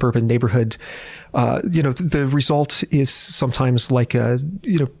a suburban neighborhood, the result is sometimes like a,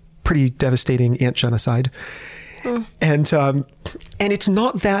 pretty devastating ant genocide. And it's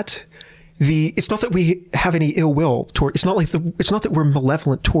not that it's not that we have any ill will toward, it's not that we're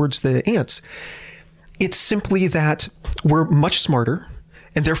malevolent towards the ants. It's simply that we're much smarter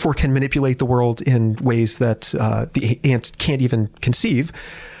and therefore can manipulate the world in ways that the ants can't even conceive.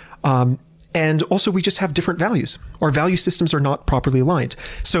 And also we just have different values. Our value systems are not properly aligned.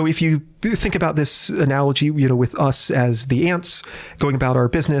 So if you think about this analogy, with us as the ants going about our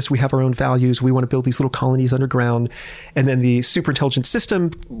business, we have our own values. We want to build these little colonies underground. And then the super intelligent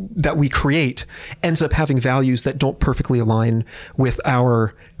system that we create ends up having values that don't perfectly align with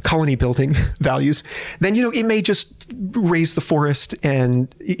our colony building values. Then, it may just raise the forest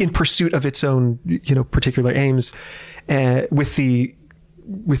and in pursuit of its own, particular aims, with the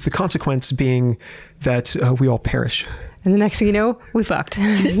consequence being that we all perish. And the next thing you know, we fucked.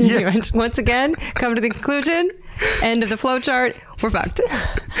 Once again, come to the conclusion, end of the flowchart, we're fucked.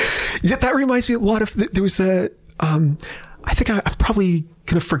 Yeah, that reminds me a lot of, there was I think I'm probably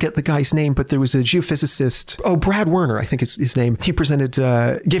going to forget the guy's name, but there was a geophysicist, Brad Werner, I think is his name. He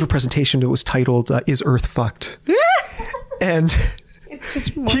gave a presentation that was titled, Is Earth Fucked? And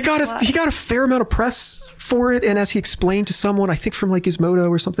he got a fair amount of press for it, and as he explained to someone, I think from like Gizmodo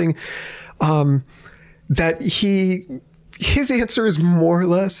or something, that his answer is more or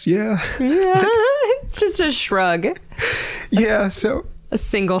less, it's just a shrug. So a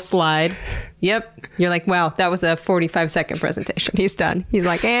single slide. Yep. You're like, wow, that was a 45-second presentation. He's done. He's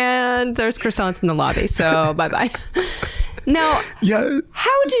like, and there's croissants in the lobby, so bye-bye. Now,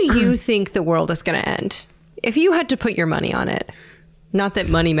 how do you think the world is going to end? If you had to put your money on it, not that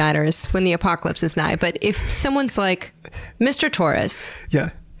money matters when the apocalypse is nigh, but if someone's like, Mr. Torres,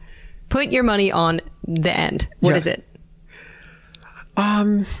 put your money on the end, what is it?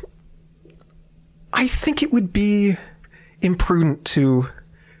 I think it would be imprudent to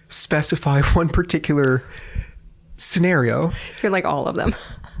specify one particular scenario. You're like all of them.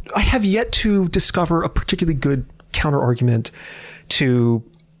 I have yet to discover a particularly good counter-argument to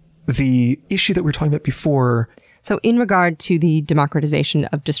the issue that we were talking about before. So in regard to the democratization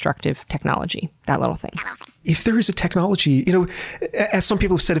of destructive technology, that little thing. If there is a technology, as some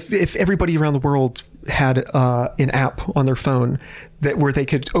people have said, if everybody around the world had an app on their phone where they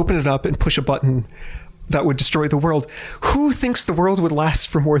could open it up and push a button that would destroy the world, who thinks the world would last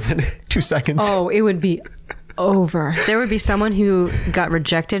for more than 2 seconds? Oh, it would be over. There would be someone who got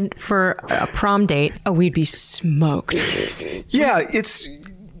rejected for a prom date. Oh, we'd be smoked. Yeah, it's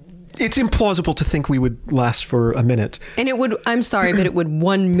implausible to think we would last for a minute. And it would, I'm sorry, but it would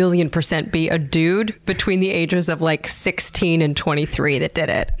 1,000,000% be a dude between the ages of like 16 and 23 that did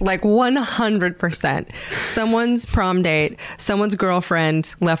it. Like 100%. Someone's prom date, someone's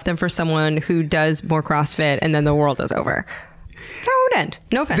girlfriend left them for someone who does more CrossFit, and then the world is over. That's how it would end.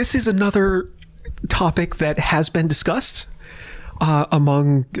 No offense. This is another topic that has been discussed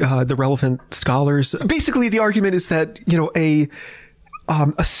among the relevant scholars. Basically, the argument is that, a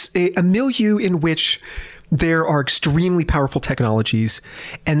milieu in which there are extremely powerful technologies,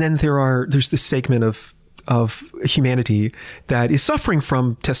 and then there's this segment of humanity that is suffering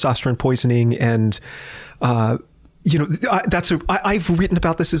from testosterone poisoning, and I've written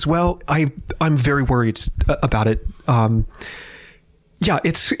about this as well. I'm very worried about it.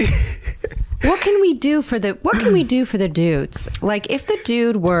 It's. What can we do for the dudes? Like, if the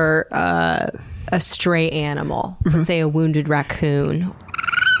dude were a stray animal, let's say a wounded raccoon,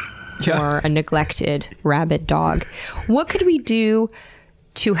 or a neglected rabid dog, what could we do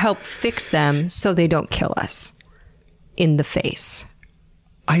to help fix them so they don't kill us in the face?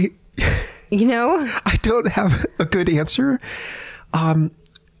 I don't have a good answer.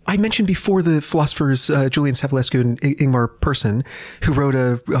 I mentioned before the philosophers Julian Savulescu and Ingmar Persson, who wrote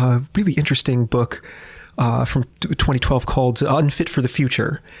a really interesting book from 2012 called Unfit for the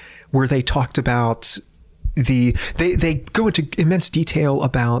Future, where they talked about they go into immense detail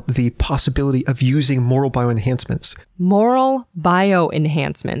about the possibility of using moral bioenhancements. Moral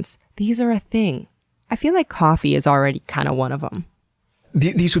bioenhancements. These are a thing. I feel like coffee is already kind of one of them.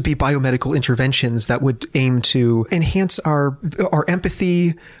 These would be biomedical interventions that would aim to enhance our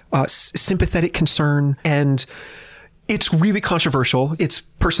empathy, sympathetic concern, and it's really controversial. It's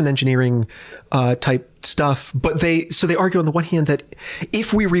person engineering type stuff, but they argue on the one hand that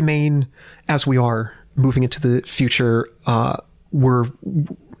if we remain as we are moving into the future, the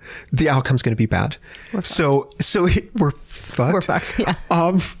outcome's going to be bad. We're fucked. We're fucked. Yeah.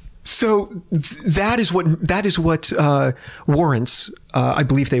 So that is what warrants. I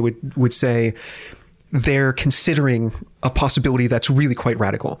believe they would say they're considering a possibility that's really quite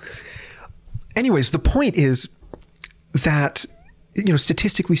radical. Anyways, the point is that,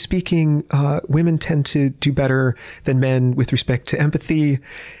 statistically speaking, women tend to do better than men with respect to empathy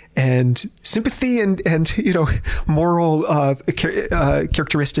and sympathy and moral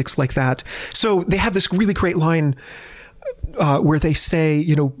characteristics like that. So they have this really great line where they say,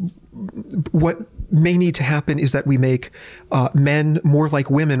 what may need to happen is that we make men more like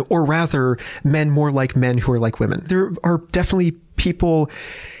women, or rather men more like men who are like women. There are definitely people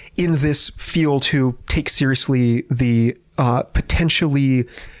in this field who take seriously the potentially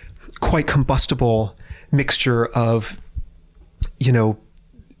quite combustible mixture of,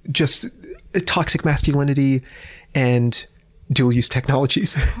 just toxic masculinity and dual use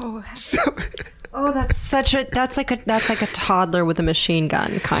technologies. That's like a toddler with a machine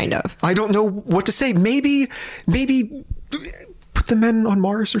gun, kind of. I don't know what to say. Maybe put the men on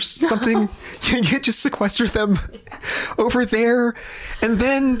Mars or something. You just sequester them over there, and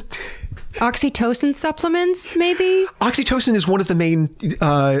then oxytocin supplements, maybe. Oxytocin is one of the main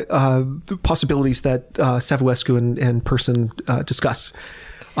possibilities that Savulescu and Persson discuss.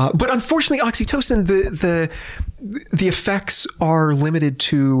 But unfortunately, oxytocin, the effects are limited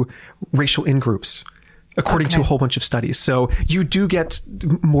to racial in-groups, according to a whole bunch of studies. So you do get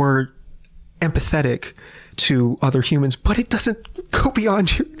more empathetic to other humans, but it doesn't go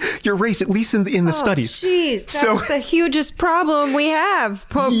beyond your race, at least in the studies. Jeez, that's the hugest problem we have,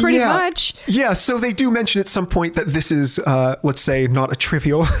 pretty much. Yeah, so they do mention at some point that this is, let's say, not a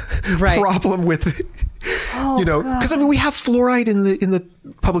trivial problem with... because we have fluoride in the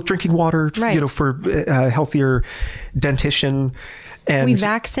public drinking water, for healthier dentition, and we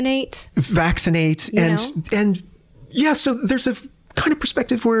vaccinate, and so there's a kind of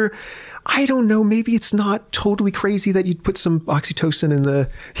perspective where I don't know, maybe it's not totally crazy that you'd put some oxytocin in the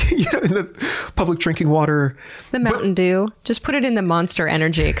in the public drinking water. The Mountain Dew, just put it in the Monster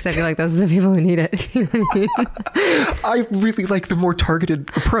Energy, because I feel like those are the people who need it. I really like the more targeted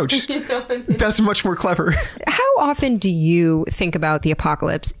approach. That's much more clever. How often do you think about the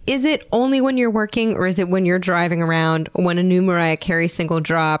apocalypse? Is it only when you're working, or is it when you're driving around, when a new Mariah Carey single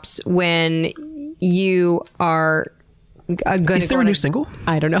drops, when you are... Is there a new single?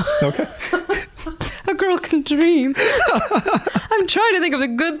 I don't know. Okay. A girl can dream. I'm trying to think of the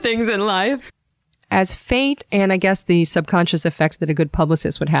good things in life. As fate, and I guess the subconscious effect that a good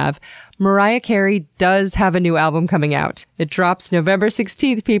publicist would have, Mariah Carey does have a new album coming out. It drops November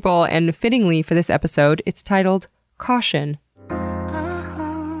 16th, people, and fittingly for this episode, it's titled Caution.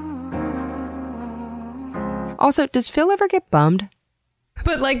 Also, does Phil ever get bummed?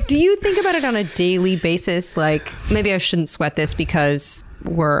 But, do you think about it on a daily basis? Like, maybe I shouldn't sweat this because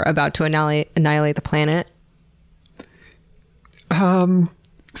we're about to annihilate the planet?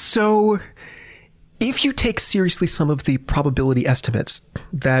 So, if you take seriously some of the probability estimates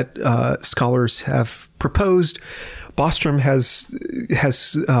that scholars have proposed, Bostrom has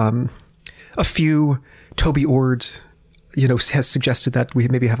a few, Toby Ord has suggested that we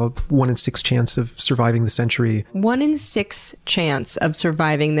maybe have a 1 in 6 chance of surviving the century. 1 in 6 chance of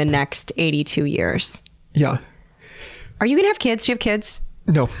surviving the next 82 years. Yeah. Are you going to have kids? Do you have kids?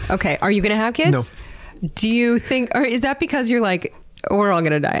 No. Okay. Are you going to have kids? No. Do you think, or is that because you're like, we're all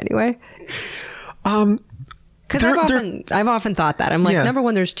going to die anyway? Because I've often thought that. I'm like, number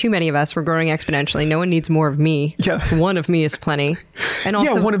one, there's too many of us. We're growing exponentially. No one needs more of me. Yeah. One of me is plenty. And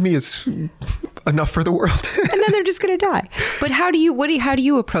also, one of me is enough for the world. And then they're just going to die. But how do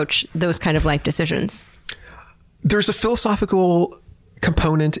you approach those kind of life decisions? There's a philosophical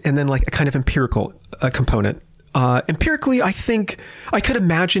component and then like a kind of empirical component. Empirically, I think I could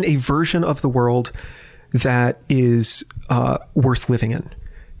imagine a version of the world that is worth living in.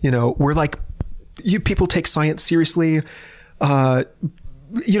 We're like, people take science seriously.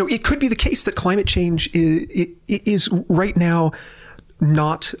 It could be the case that climate change is right now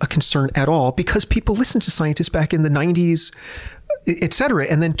not a concern at all because people listened to scientists back in the 90s, et cetera,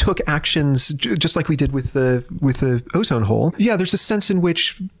 and then took actions just like we did with the ozone hole. Yeah, there's a sense in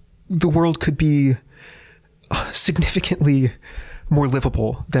which the world could be significantly more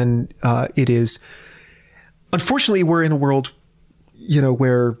livable than it is. Unfortunately, we're in a world,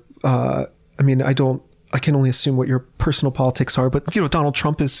 where I can only assume what your personal politics are, but Donald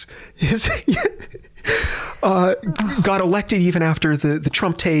Trump is got elected even after the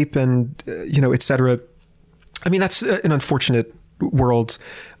Trump tape and et cetera. I mean, that's an unfortunate world.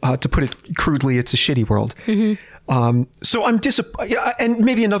 To put it crudely, it's a shitty world. Mm-hmm. So I'm disappointed. And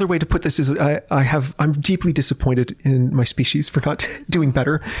maybe another way to put this is I'm deeply disappointed in my species for not doing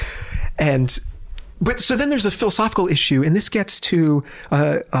better. But so then there's a philosophical issue, and this gets to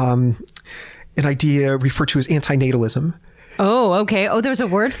an idea referred to as antinatalism. Oh, okay. Oh, there's a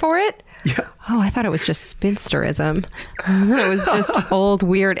word for it? Yeah. Oh, I thought it was just spinsterism. It was just old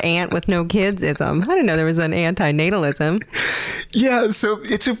weird aunt with no kids-ism. I didn't know there was an antinatalism. Yeah, so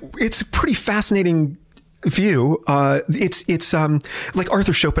it's a pretty fascinating view. It's like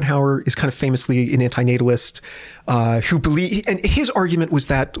Arthur Schopenhauer is kind of famously an antinatalist who believe, and his argument was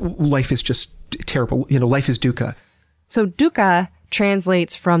that life is just terrible. Life is dukkha. So dukkha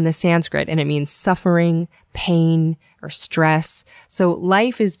translates from the Sanskrit and it means suffering, pain, or stress. So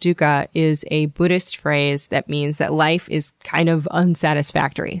life is dukkha is a Buddhist phrase that means that life is kind of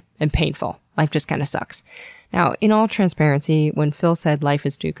unsatisfactory and painful. Life just kind of sucks. Now, in all transparency, when Phil said life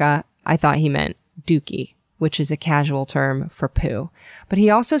is dukkha, I thought he meant dookie, which is a casual term for poo. But he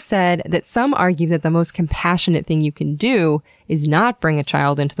also said that some argue that the most compassionate thing you can do is not bring a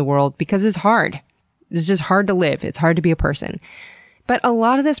child into the world because it's hard. It's just hard to live. It's hard to be a person. But a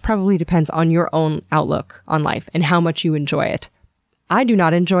lot of this probably depends on your own outlook on life and how much you enjoy it. I do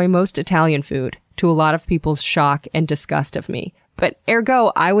not enjoy most Italian food, to a lot of people's shock and disgust of me. But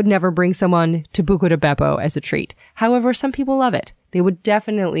ergo, I would never bring someone to Buco di Beppo as a treat. However, some people love it. They would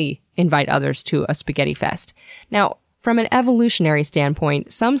definitely invite others to a spaghetti fest. Now, from an evolutionary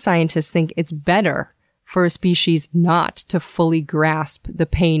standpoint, some scientists think it's better for a species not to fully grasp the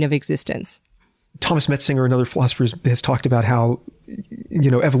pain of existence. Thomas Metzinger, another philosopher, has talked about how,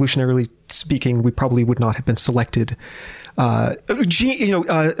 evolutionarily speaking, we probably would not have been selected.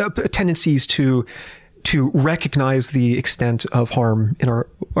 Tendencies to recognize the extent of harm in our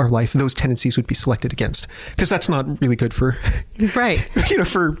life, those tendencies would be selected against, because that's not really good for, right?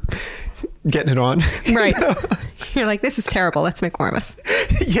 For getting it on. Right. You're like, this is terrible. Let's make more of us.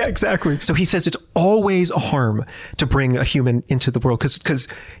 Yeah, exactly. So he says it's always a harm to bring a human into the world because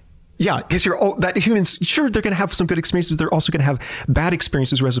that humans, sure, they're going to have some good experiences, but they're also going to have bad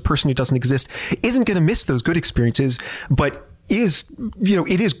experiences, whereas a person who doesn't exist isn't going to miss those good experiences, but it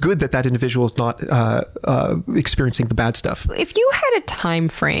is good that individual is not experiencing the bad stuff. If you had a time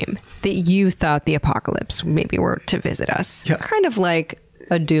frame that you thought the apocalypse maybe were to visit us, kind of like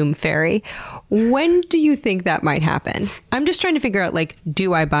a doom fairy, when do you think that might happen? I'm just trying to figure out,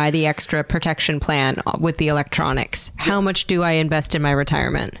 do I buy the extra protection plan with the electronics? How much do I invest in my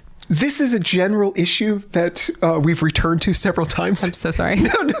retirement? This is a general issue that we've returned to several times. I'm so sorry.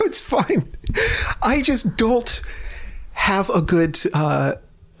 No, it's fine. I just don't have a good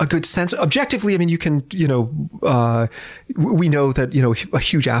sense. Objectively, I mean, you can, we know that, a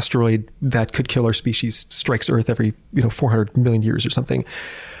huge asteroid that could kill our species strikes Earth every, 400 million years or something,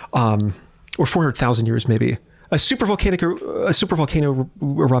 or 400,000 years maybe. A supervolcano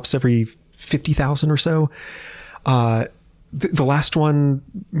erupts every 50,000 or so. The last one,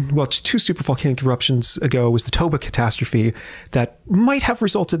 well, 2 supervolcanic eruptions ago was the Toba catastrophe that might have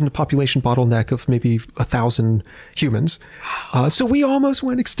resulted in a population bottleneck of maybe 1,000 humans. So we almost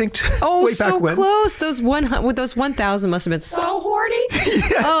went extinct way back when. Oh, so close. Those 1,000 must have been so horny.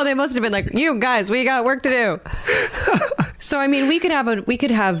 Yeah. Oh, they must have been like, you guys, we got work to do. So, I mean, we could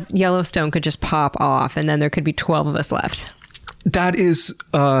have Yellowstone could just pop off and then there could be 12 of us left. That is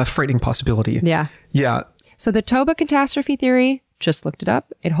a frightening possibility. Yeah. Yeah. So the Toba catastrophe theory, just looked it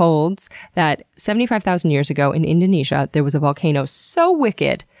up. It holds that 75,000 years ago in Indonesia, there was a volcano so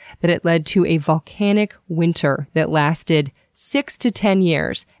wicked that it led to a volcanic winter that lasted 6 to 10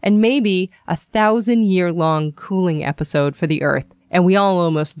 years and maybe 1,000-year-long cooling episode for the Earth. And we all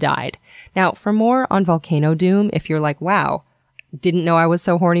almost died. Now, for more on volcano doom, if you're like, wow, didn't know I was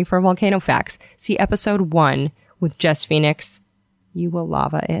so horny for volcano facts, see episode 1 with Jess Phoenix. You will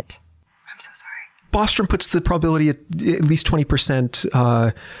lava it. I'm so sorry. Bostrom puts the probability at least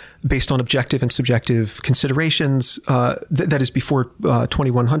 20% based on objective and subjective considerations. That is before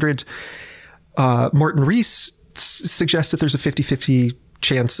 2100. Martin Rees suggests that there's a 50-50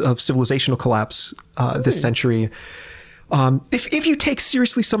 chance of civilizational collapse this century. If you take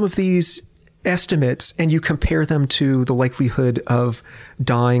seriously some of these estimates and you compare them to the likelihood of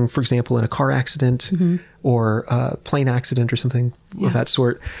dying, for example, in a car accident or a plane accident or something of that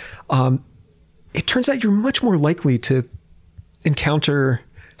sort, it turns out you're much more likely to encounter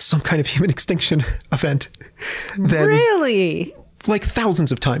some kind of human extinction event than Really? like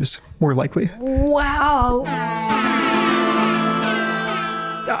thousands of times more likely. Wow.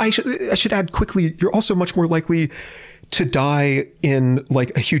 I should add quickly, you're also much more likely to die in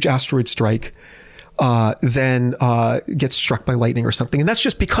like a huge asteroid strike than get struck by lightning or something. And that's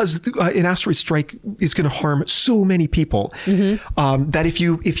just because an asteroid strike is going to harm so many people that if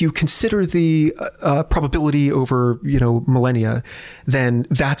you consider the probability over, millennia, then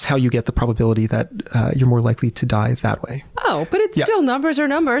that's how you get the probability that you're more likely to die that way. Oh, but it's still numbers are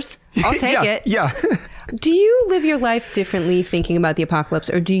numbers. I'll take it. Yeah. Do you live your life differently thinking about the apocalypse,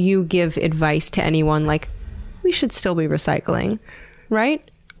 or do you give advice to anyone like, we should still be recycling, right?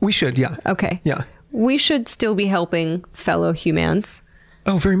 We should, yeah. Okay. Yeah. We should still be helping fellow humans.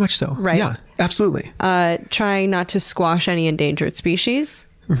 Oh, very much so. Right. Yeah, absolutely. Trying not to squash any endangered species.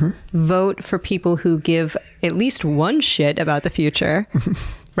 Vote for people who give at least one shit about the future,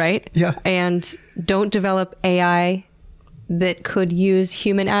 right? Yeah. And don't develop AI that could use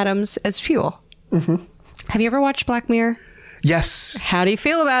human atoms as fuel. Have you ever watched Black Mirror? Yes. How do you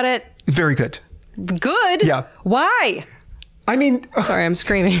feel about it? Very good. Good? Yeah. Why? I mean, Sorry, I'm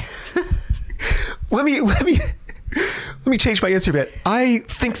screaming. let me change my answer a bit. I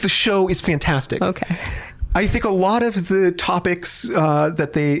think the show is fantastic. Okay. I think a lot of the topics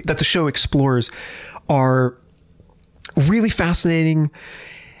that the show explores are really fascinating,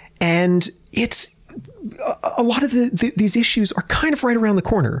 and it's a lot of these issues are kind of right around the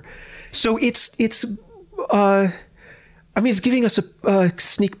corner. So it's giving us a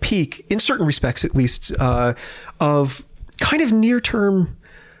sneak peek, in certain respects at least, of kind of near-term,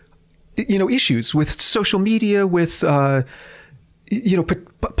 issues with social media, with,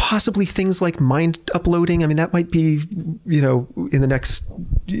 possibly things like mind uploading. I mean, that might be, in the next,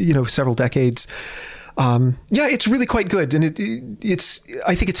 several decades. It's really quite good. And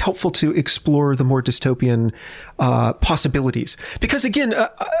I think it's helpful to explore the more dystopian possibilities. Because again,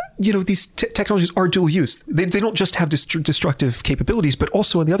 these technologies are dual use. They don't just have destructive capabilities, but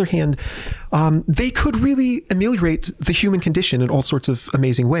also on the other hand, they could really ameliorate the human condition in all sorts of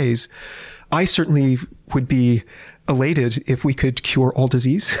amazing ways. I certainly would be elated if we could cure all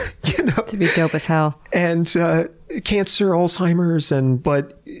disease, To be dope as hell. and cancer, Alzheimer's,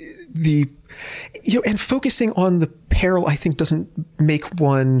 but and focusing on the peril, I think, doesn't make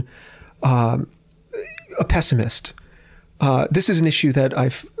one a pessimist. This is an issue that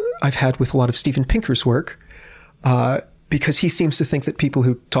I've had with a lot of Steven Pinker's work, because he seems to think that people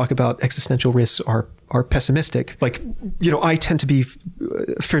who talk about existential risks are pessimistic. Like, I tend to be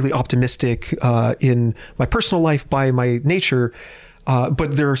fairly optimistic in my personal life by my nature,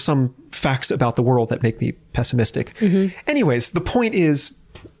 but there are some facts about the world that make me pessimistic. Anyways, the point is,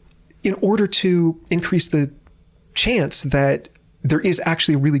 in order to increase the chance that there is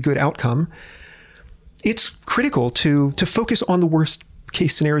actually a really good outcome, it's critical to focus on the worst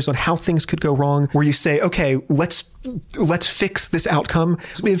case scenarios, on how things could go wrong, where you say, okay, let's fix this outcome.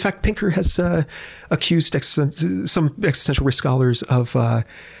 In fact, Pinker has accused some existential risk scholars of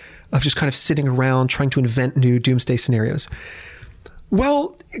just kind of sitting around trying to invent new doomsday scenarios.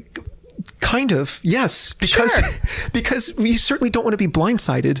 Well, kind of, yes, because we certainly don't want to be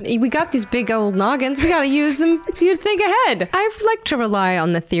blindsided. We got these big old noggins. We got to use them to think ahead. I like to rely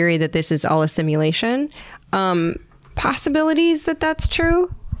on the theory that this is all a simulation. Possibilities that's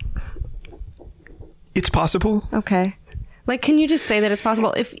true? It's possible. Okay. Like, can you just say that it's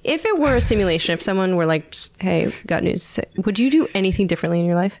possible? If it were a simulation, if someone were like, hey, got news, would you do anything differently in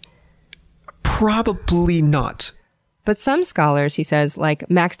your life? Probably not. But some scholars, he says, like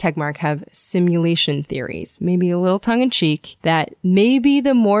Max Tegmark, have simulation theories, maybe a little tongue-in-cheek, that maybe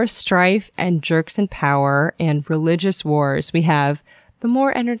the more strife and jerks in power and religious wars we have, the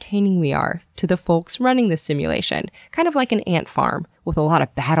more entertaining we are to the folks running the simulation. Kind of like an ant farm with a lot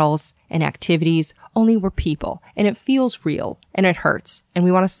of battles and activities, only we're people, and it feels real, and it hurts, and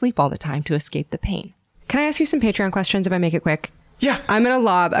we want to sleep all the time to escape the pain. Can I ask you some Patreon questions if I make it quick? Yeah. I'm going to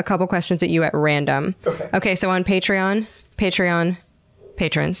lob a couple questions at you at random. Okay. So on Patreon,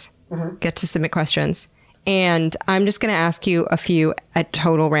 patrons get to submit questions. And I'm just going to ask you a few at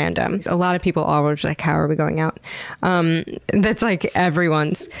total random. A lot of people are like, how are we going out? That's like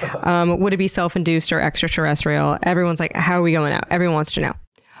everyone's. Would it be self-induced or extraterrestrial? Everyone's like, how are we going out? Everyone wants to know.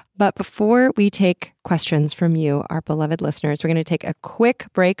 But before we take questions from you, our beloved listeners, we're going to take a quick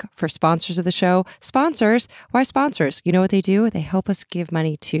break for sponsors of the show. Sponsors? Why sponsors? You know what they do? They help us give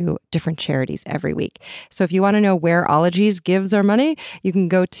money to different charities every week. So if you want to know where Ologies gives our money, you can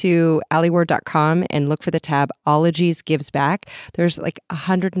go to alieward.com and look for the tab Ologies Gives Back. There's like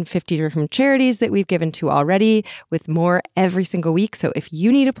 150 different charities that we've given to already, with more every single week. So if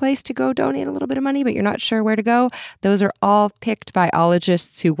you need a place to go donate a little bit of money, but you're not sure where to go, those are all picked by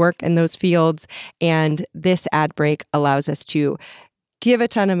ologists who work in those fields. And this ad break allows us to give a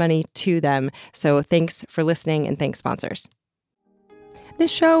ton of money to them. So thanks for listening, and thanks, sponsors.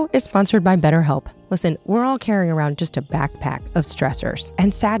 This show is sponsored by BetterHelp. Listen, we're all carrying around just a backpack of stressors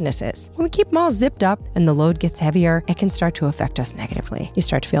and sadnesses. When we keep them all zipped up and the load gets heavier, it can start to affect us negatively. You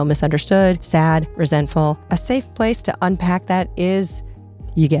start to feel misunderstood, sad, resentful. A safe place to unpack that is,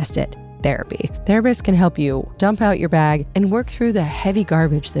 you guessed it, therapy. Therapists can help you dump out your bag and work through the heavy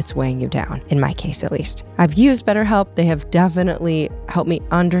garbage that's weighing you down, in my case at least. I've used BetterHelp. They have definitely helped me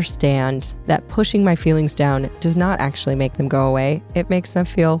understand that pushing my feelings down does not actually make them go away. It makes them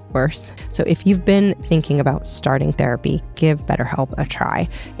feel worse. So if you've been thinking about starting therapy, give BetterHelp a try.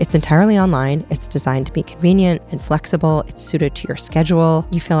 It's entirely online. It's designed to be convenient and flexible. It's suited to your schedule.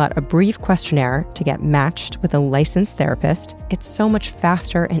 You fill out a brief questionnaire to get matched with a licensed therapist. It's so much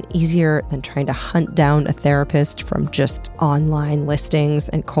faster and easier than trying to hunt down a therapist from just online listings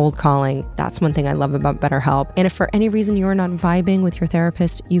and cold calling. That's one thing I love about BetterHelp. And if for any reason you're not vibing with your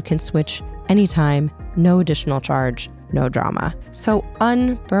therapist, you can switch anytime, no additional charge, no drama. So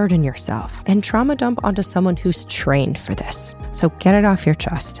unburden yourself and trauma dump onto someone who's trained for this. So get it off your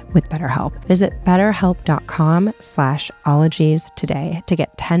chest with BetterHelp. Visit betterhelp.com/ologies today to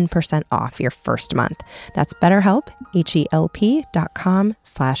get 10% off your first month. That's BetterHelp,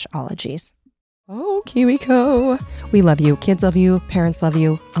 HELP.com/ologies. Oh, KiwiCo. We love you. Kids love you. Parents love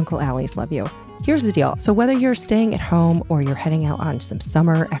you. Uncle Allie's love you. Here's the deal. So whether you're staying at home or you're heading out on some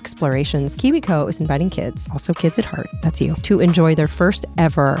summer explorations, KiwiCo is inviting kids, also kids at heart, that's you, to enjoy their first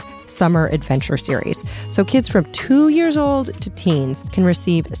ever summer adventure series. So kids from 2 years old to teens can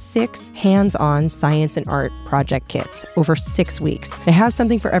receive 6 hands-on science and art project kits over 6 weeks. They have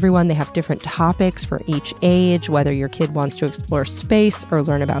something for everyone. They have different topics for each age, whether your kid wants to explore space or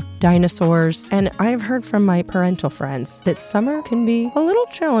learn about dinosaurs. And I've heard from my parental friends that summer can be a little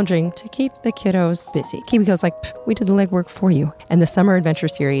challenging to keep the kiddos busy. KiwiCo's like, we did the legwork for you. And the Summer Adventure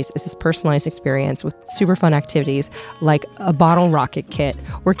Series is this personalized experience with super fun activities like a bottle rocket kit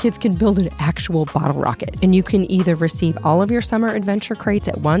where kids can build an actual bottle rocket. And you can either receive all of your summer adventure crates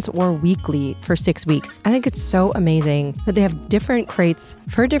at once or weekly for 6 weeks. I think it's so amazing that they have different crates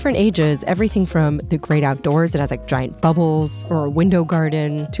for different ages, everything from the great outdoors that has like giant bubbles or a window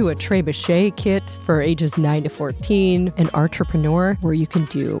garden to a trebuchet kit for ages 9 to 14, an entrepreneur where you can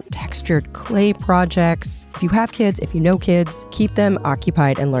do textured clay projects. If you have kids, if you know kids, keep them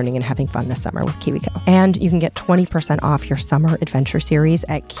occupied and learning and having fun this summer with KiwiCo. And you can get 20% off your summer adventure series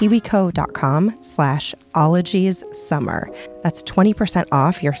at kiwico.com/ologies-summer. That's 20%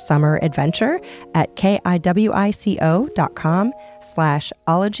 off your summer adventure at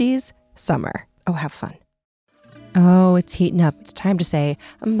kiwico.com/ologies-summer. Oh, have fun. Oh, it's heating up. It's time to say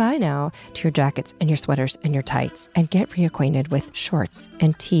bye now to your jackets and your sweaters and your tights and get reacquainted with shorts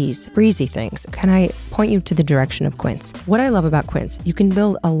and tees, breezy things. Can I point you to the direction of Quince? What I love about Quince, you can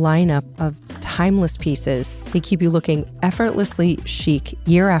build a lineup of timeless pieces. They keep you looking effortlessly chic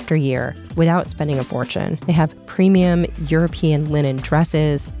year after year without spending a fortune. They have premium European linen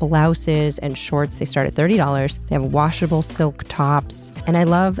dresses, blouses, and shorts. They start at $30. They have washable silk tops. And I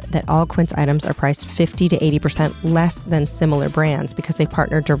love that all Quince items are priced 50 to 80% less than similar brands because they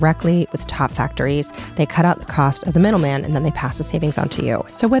partner directly with top factories. They cut out the cost of the middleman, and then they pass the savings on to you.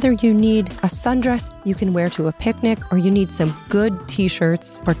 So whether you need a sundress you can wear to a picnic, or you need some good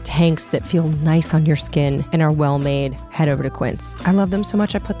t-shirts or tanks that feel nice on your skin and are well made, head over to Quince. I love them so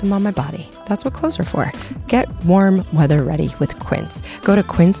much I put them on my body. That's what clothes are for. Get warm weather ready with Quince. Go to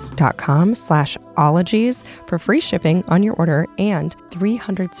quince.com/ologies for free shipping on your order and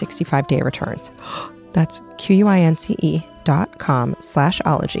 365-day returns. That's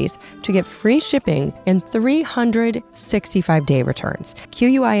QUINCE.com/ologies to get free shipping and 365-day returns.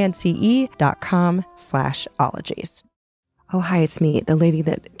 QUINCE.com/ologies. Oh, hi, it's me, the lady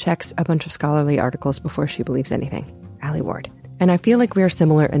that checks a bunch of scholarly articles before she believes anything, Allie Ward. And I feel like we are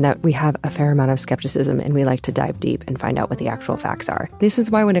similar in that we have a fair amount of skepticism and we like to dive deep and find out what the actual facts are. This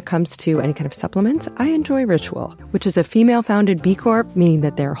is why when it comes to any kind of supplements, I enjoy Ritual, which is a female-founded B Corp, meaning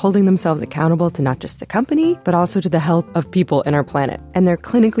that they're holding themselves accountable to not just the company, but also to the health of people in our planet. And their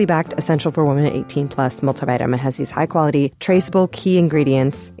clinically backed Essential for Women 18 Plus multivitamin has these high-quality, traceable key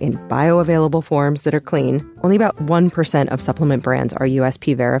ingredients in bioavailable forms that are clean. Only about 1% of supplement brands are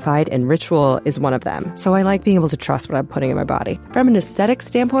USP verified, and Ritual is one of them. So I like being able to trust what I'm putting in my body. From an aesthetic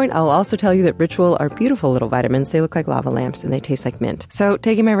standpoint, I'll also tell you that Ritual are beautiful little vitamins. They look like lava lamps and they taste like mint. So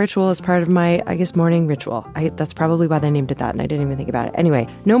taking my Ritual is part of my, morning ritual. That's probably why they named it that, and I didn't even think about it. Anyway,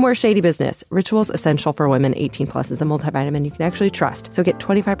 no more shady business. Ritual's Essential for Women 18 Plus is a multivitamin you can actually trust. So get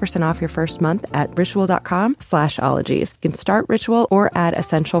 25% off your first month at ritual.com/ologies. You can start Ritual or add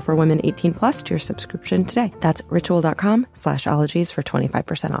Essential for Women 18 Plus to your subscription today. That's ritual.com/ologies for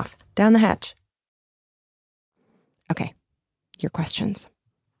 25% off. Down the hatch. Okay. Your questions.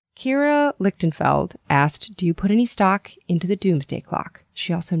 Kira Lichtenfeld asked, do you put any stock into the doomsday clock?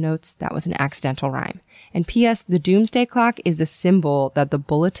 She also notes that was an accidental rhyme. And P.S. The doomsday clock is a symbol that the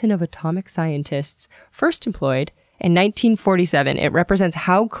Bulletin of Atomic Scientists first employed in 1947. It represents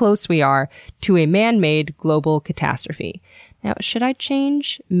how close we are to a man-made global catastrophe. Now, should I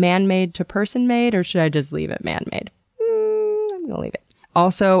change man-made to person-made, or should I just leave it man-made? I'm going to leave it.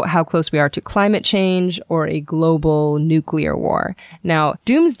 Also, how close we are to climate change or a global nuclear war. Now,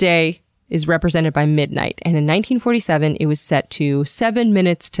 doomsday is represented by midnight, and in 1947, it was set to 7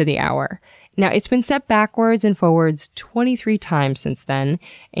 minutes to the hour. Now, it's been set backwards and forwards 23 times since then,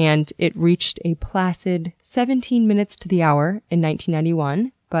 and it reached a placid 17 minutes to the hour in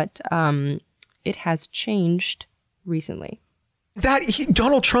 1991, but it has changed recently.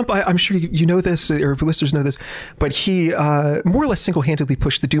 Donald Trump, I'm sure you know this, or listeners know this, but he more or less single-handedly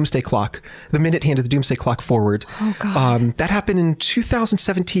pushed the doomsday clock, the minute-handed the doomsday clock forward. Oh, God. That happened in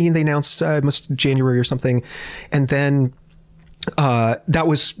 2017. They announced almost January or something. And then that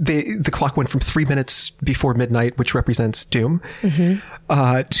was the clock went from 3 minutes before midnight, which represents doom, to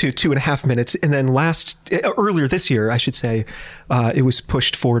 2.5 minutes. And then earlier this year, I should say, it was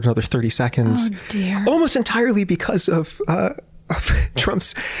pushed forward another 30 seconds. Oh, dear. Almost entirely because of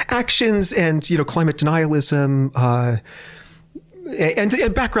Trump's actions and, climate denialism,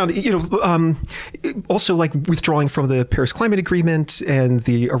 and background, also like withdrawing from the Paris Climate Agreement and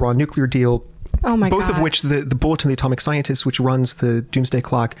the Iran nuclear deal. Oh my Both God. of which the Bulletin of the Atomic Scientists, which runs the doomsday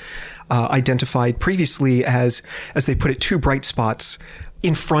clock, identified previously as they put it, two bright spots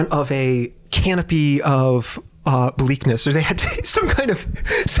in front of a canopy of bleakness, or they had some kind of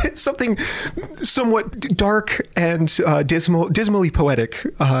something somewhat dark and dismally poetic.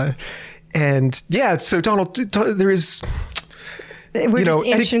 And yeah, so Donald, there is. We're just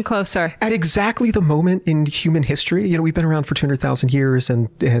inching closer. At exactly the moment in human history, we've been around for 200,000 years, and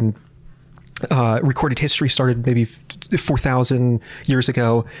recorded history started maybe 4,000 years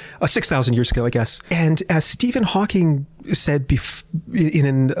ago, 6,000 years ago, I guess. And as Stephen Hawking said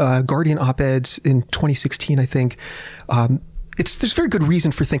in a Guardian op-ed in 2016, I think, there's very good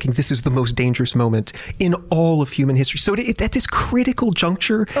reason for thinking this is the most dangerous moment in all of human history. So at this critical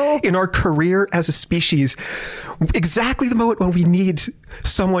juncture in our career as a species, exactly the moment when we need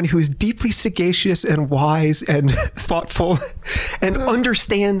someone who is deeply sagacious and wise and thoughtful and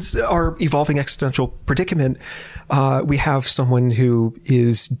understands our evolving existential predicament, we have someone who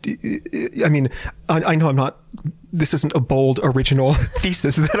is, I know this isn't a bold original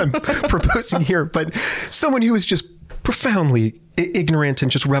thesis that I'm proposing here, but someone who is just profoundly ignorant and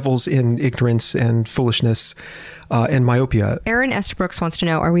just revels in ignorance and foolishness and myopia. Aaron Estabrooks wants to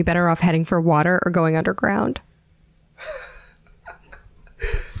know, are we better off heading for water or going underground?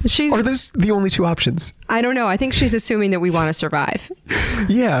 Are those the only two options? I don't know. I think she's assuming that we want to survive.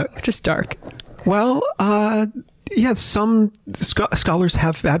 Yeah. Which is dark. Well, some scholars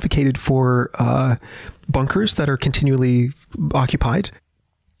have advocated for bunkers that are continually occupied.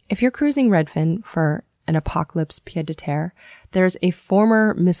 If you're cruising Redfin for an apocalypse pied-à-terre, there's a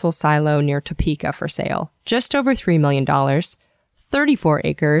former missile silo near Topeka for sale. Just over $3 million, 34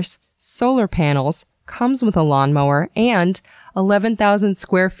 acres, solar panels, comes with a lawnmower, and 11,000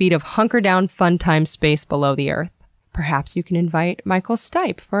 square feet of hunker-down fun time space below the earth. Perhaps you can invite Michael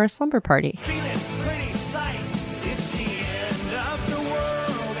Stipe for a slumber party.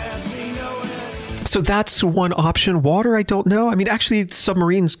 So that's one option. Water, I don't know. I mean, actually,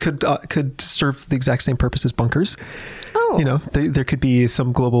 submarines could serve the exact same purpose as bunkers. Oh. You know, there could be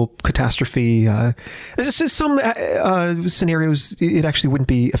some global catastrophe. There's just some scenarios it actually wouldn't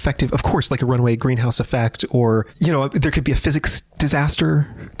be effective. Of course, like a runaway greenhouse effect, or, you know, there could be a physics disaster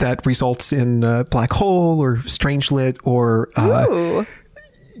that results in a black hole or strangelet or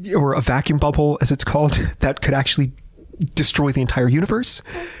a vacuum bubble, as it's called, that could actually destroy the entire universe.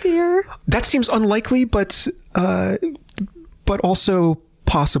 Oh, dear. That seems unlikely, but also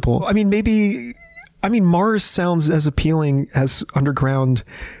possible. I mean, Mars sounds as appealing as underground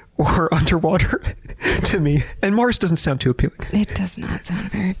or underwater to me. And Mars doesn't sound too appealing. It does not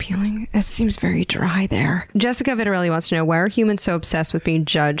sound very appealing. It seems very dry there. Jessica Vitarelli wants to know, why are humans so obsessed with being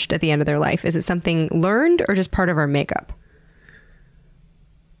judged at the end of their life? Is it something learned or just part of our makeup?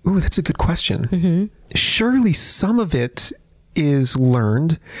 Ooh, that's a good question. Mm-hmm. Surely some of it is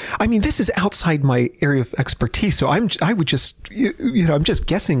learned. I mean, this is outside my area of expertise, so I'm just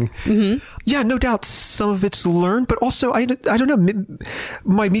guessing. Mm-hmm. Yeah, no doubt some of it's learned, but also I don't know.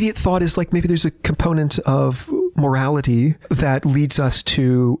 My immediate thought is like maybe there's a component of morality that leads us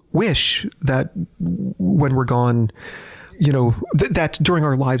to wish that when we're gone, you know, that during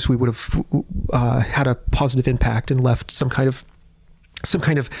our lives we would have had a positive impact and left some kind of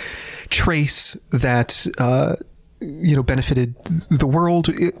trace that benefited the world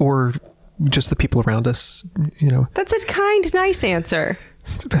or just the people around us. You know, that's a kind, nice answer.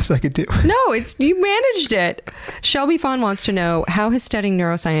 It's the best I could do. No, you managed it. Shelby Fawn wants to know, how has studying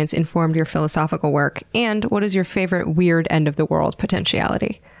neuroscience informed your philosophical work, and what is your favorite weird end of the world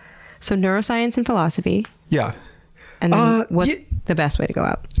potentiality? So neuroscience and philosophy. Yeah. And then what's the best way to go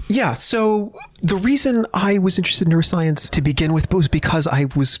out? Yeah. So the reason I was interested in neuroscience to begin with was because I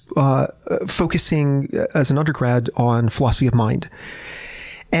was focusing as an undergrad on philosophy of mind.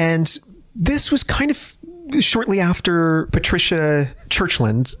 And this was kind of shortly after Patricia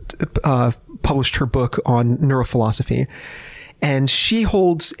Churchland published her book on neurophilosophy. And she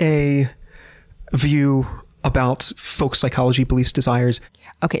holds a view about folk psychology, beliefs, desires.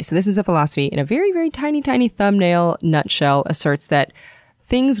 Okay, so this is a philosophy in a very, very tiny, tiny thumbnail nutshell asserts that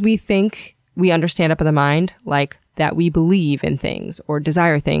things we think we understand up in the mind, like that we believe in things or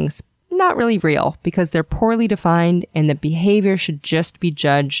desire things, not really real because they're poorly defined and the behavior should just be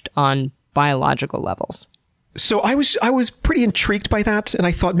judged on biological levels. So I was pretty intrigued by that, and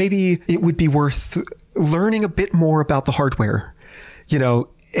I thought maybe it would be worth learning a bit more about the hardware, you know,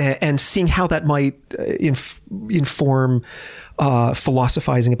 and seeing how that might inform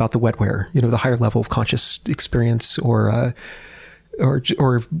philosophizing about the wetware, you know, the higher level of conscious experience or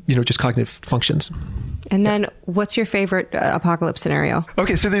you know, just cognitive functions. And then what's your favorite apocalypse scenario?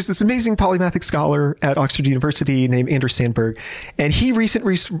 Okay, so there's this amazing polymathic scholar at Oxford University named Anders Sandberg, and he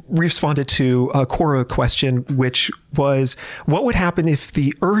recently responded to a Quora question, which was, what would happen if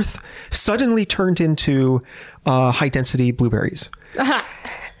the Earth suddenly turned into high-density blueberries?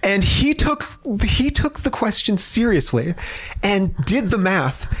 And he took the question seriously and did the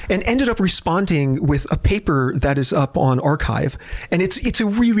math and ended up responding with a paper that is up on Archive. And it's a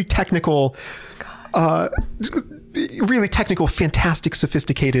really technical, fantastic,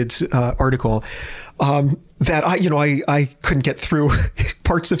 sophisticated article that I couldn't get through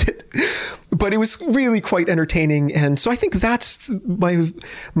parts of it, but it was really quite entertaining. And so I think that's my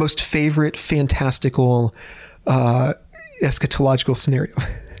most favorite fantastical eschatological scenario.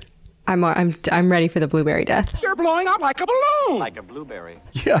 I'm ready for the blueberry death. You're blowing up like a balloon. Like a blueberry.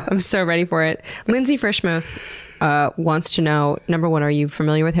 Yeah. I'm so ready for it. Lindsay Frischmuth wants to know, number one, are you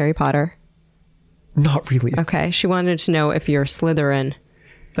familiar with Harry Potter? Not really. Okay. She wanted to know if you're Slytherin,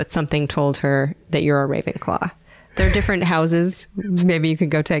 but something told her that you're a Ravenclaw. There are different houses. Maybe you could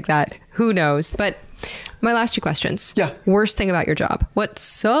go take that. Who knows? But my last two questions. Yeah. Worst thing about your job. What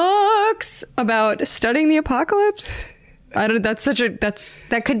sucks about studying the apocalypse? That's such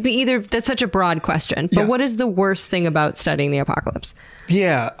a broad question. But what is the worst thing about studying the apocalypse?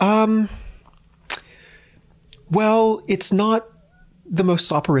 Yeah. Well, it's not the most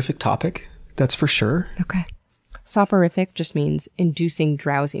soporific topic, that's for sure. Okay. Soporific just means inducing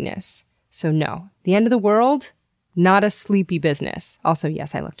drowsiness. So no, the end of the world, not a sleepy business. Also,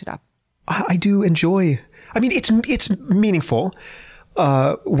 yes, I looked it up. I do enjoy. I mean, it's meaningful.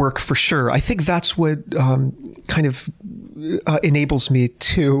 work for sure. I think that's what kind of enables me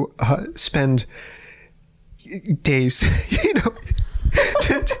to spend days,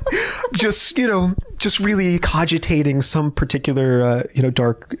 just really cogitating some particular,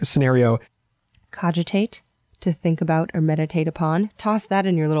 dark scenario. Cogitate, to think about or meditate upon. Toss that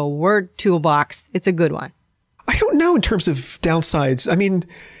in your little word toolbox. It's a good one. I don't know in terms of downsides. I mean,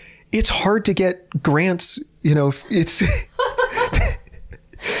 it's hard to get grants. It's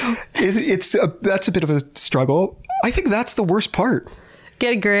that's a bit of a struggle. I think that's the worst part.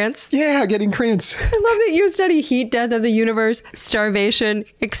 Getting grants? Yeah, getting grants. I love that you study heat, death of the universe, starvation,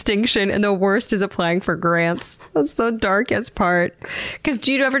 extinction, and the worst is applying for grants. That's the darkest part. Because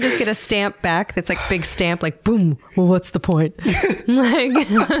do you ever just get a stamp back that's like big stamp, like, boom, well, what's the point? Like,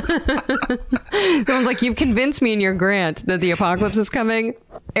 someone's like, you've convinced me in your grant that the apocalypse is coming,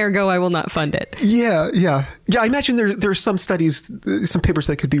 ergo I will not fund it. Yeah. I imagine there are some studies, some papers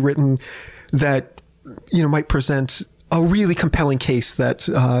that could be written that, might present a really compelling case that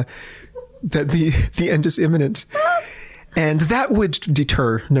the end is imminent, and that would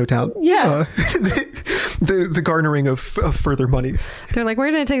deter, no doubt, the garnering of further money. They're like,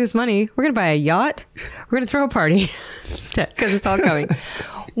 we're going to take this money, we're going to buy a yacht, we're going to throw a party instead because it's all coming.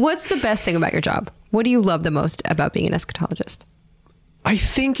 What's the best thing about your job? What do you love the most about being an eschatologist? I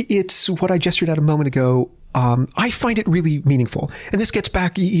think it's what I gestured at a moment ago. I find it really meaningful, and this gets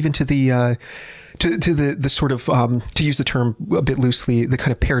back even to the to the sort of to use the term a bit loosely, the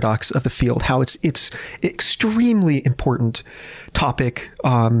kind of paradox of the field. How it's extremely important topic,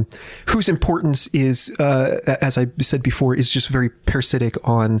 whose importance is, as I said before, is just very parasitic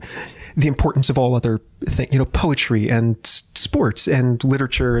on the importance of all other things. Poetry and sports and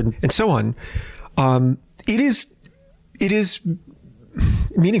literature and so on. It is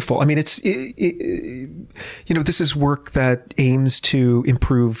meaningful. I mean, this is work that aims to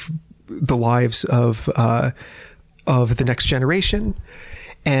improve the lives of the next generation,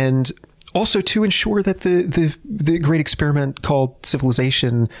 and also to ensure that the great experiment called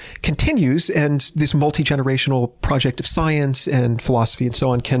civilization continues, and this multi-generational project of science and philosophy and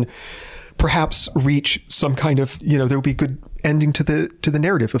so on can perhaps reach some kind of, there will be good ending to the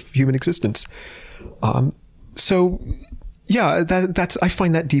narrative of human existence. So yeah, that's I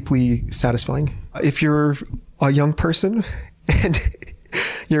find that deeply satisfying. If you're a young person and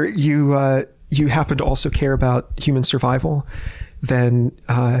you happen to also care about human survival, then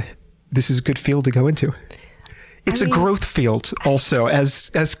this is a good field to go into. It's a growth field also, as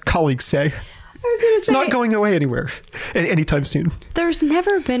colleagues say. It's not going away anywhere anytime soon. There's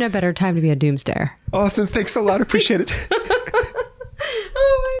never been a better time to be a doomsdayer. Awesome. Thanks a lot. Appreciate it.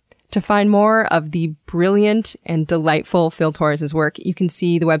 To find more of the brilliant and delightful Phil Torres' work, you can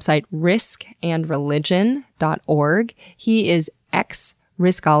see the website riskandreligion.org. He is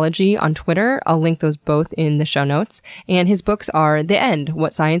Riskology on Twitter. I'll link those both in the show notes. And his books are The End,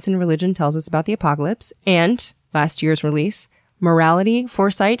 What Science and Religion Tells Us About the Apocalypse, and last year's release, Morality,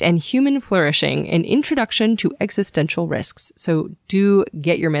 Foresight, and Human Flourishing, an Introduction to Existential Risks. So do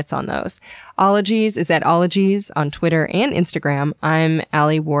get your mitts on those. Ologies is at Ologies on Twitter and Instagram. I'm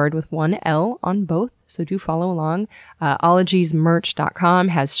Allie Ward with one L on both, so do follow along. Ologiesmerch.com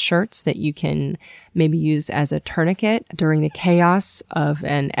has shirts that you can maybe use as a tourniquet during the chaos of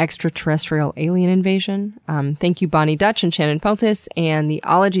an extraterrestrial alien invasion. Thank you, Bonnie Dutch and Shannon Peltis. And the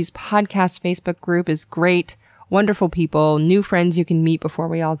Ologies podcast Facebook group is great. Wonderful people, new friends you can meet before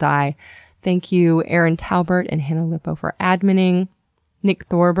we all die. Thank you, Aaron Talbert and Hannah Lippo, for adminning. Nick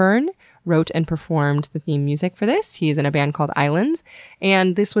Thorburn wrote and performed the theme music for this. He is in a band called Islands.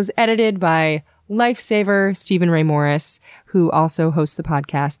 And this was edited by lifesaver Stephen Ray Morris, who also hosts the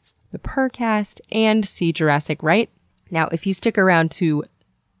podcasts The Purrcast and See Jurassic Right. Now, if you stick around to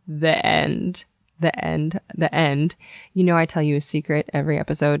the end, I tell you a secret every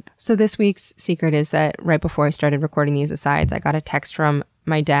episode. So this week's secret is that right before I started recording these asides, I got a text from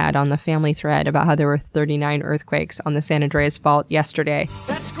my dad on the family thread about how there were 39 earthquakes on the San Andreas Fault yesterday.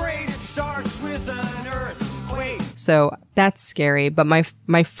 That's great. It starts with an earthquake. So that's scary. But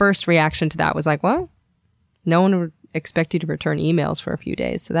my first reaction to that was like, well, no one would expect you to return emails for a few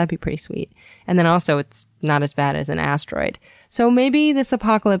days. So that'd be pretty sweet. And then also it's not as bad as an asteroid. So maybe this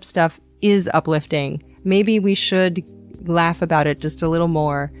apocalypse stuff is uplifting. Maybe we should laugh about it just a little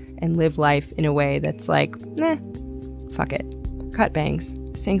more and live life in a way that's like, fuck it. Cut bangs,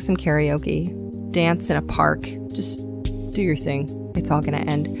 sing some karaoke, dance in a park. Just do your thing. It's all gonna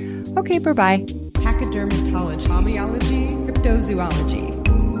end. Okay, bye-bye. Pachydermatology, homeology, cryptozoology,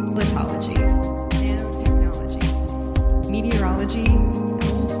 lithology, nanotechnology, meteorology,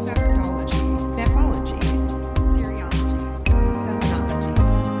 olfactology, nephology, serology, selenology.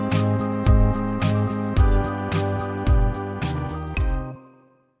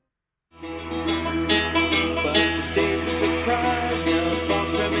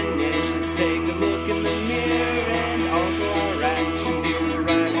 these premonitions. Take a look in the mirror and alter our actions. Either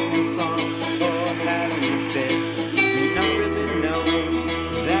writing a song or having a fit. Not really knowing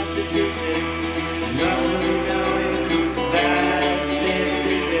that this is it. Not really knowing that this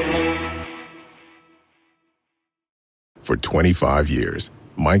is it. For 25 years,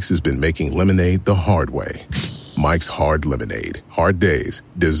 Mike's has been making lemonade the hard way. Mike's Hard Lemonade. Hard days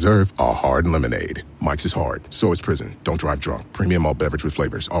deserve a hard lemonade. Mike's is hard, so is prison. Don't drive drunk. Premium malt beverage with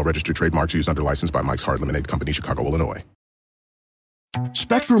flavors. All registered trademarks used under license by Mike's Hard Lemonade Company, Chicago, Illinois.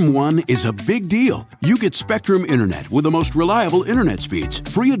 Spectrum One is a big deal. You get Spectrum Internet with the most reliable internet speeds,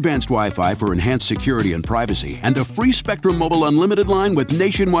 free advanced Wi-Fi for enhanced security and privacy, and a free Spectrum Mobile Unlimited line with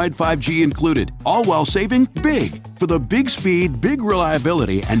nationwide 5G included, all while saving big. For the big speed, big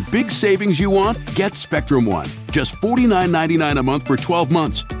reliability, and big savings you want, get Spectrum One. Just $49.99 a month for 12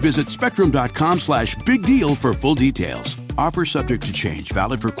 months. Visit spectrum.com/big deal for full details. Offer subject to change.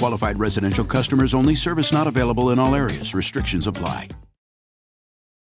 Valid for qualified residential customers only. Service not available in all areas. Restrictions apply.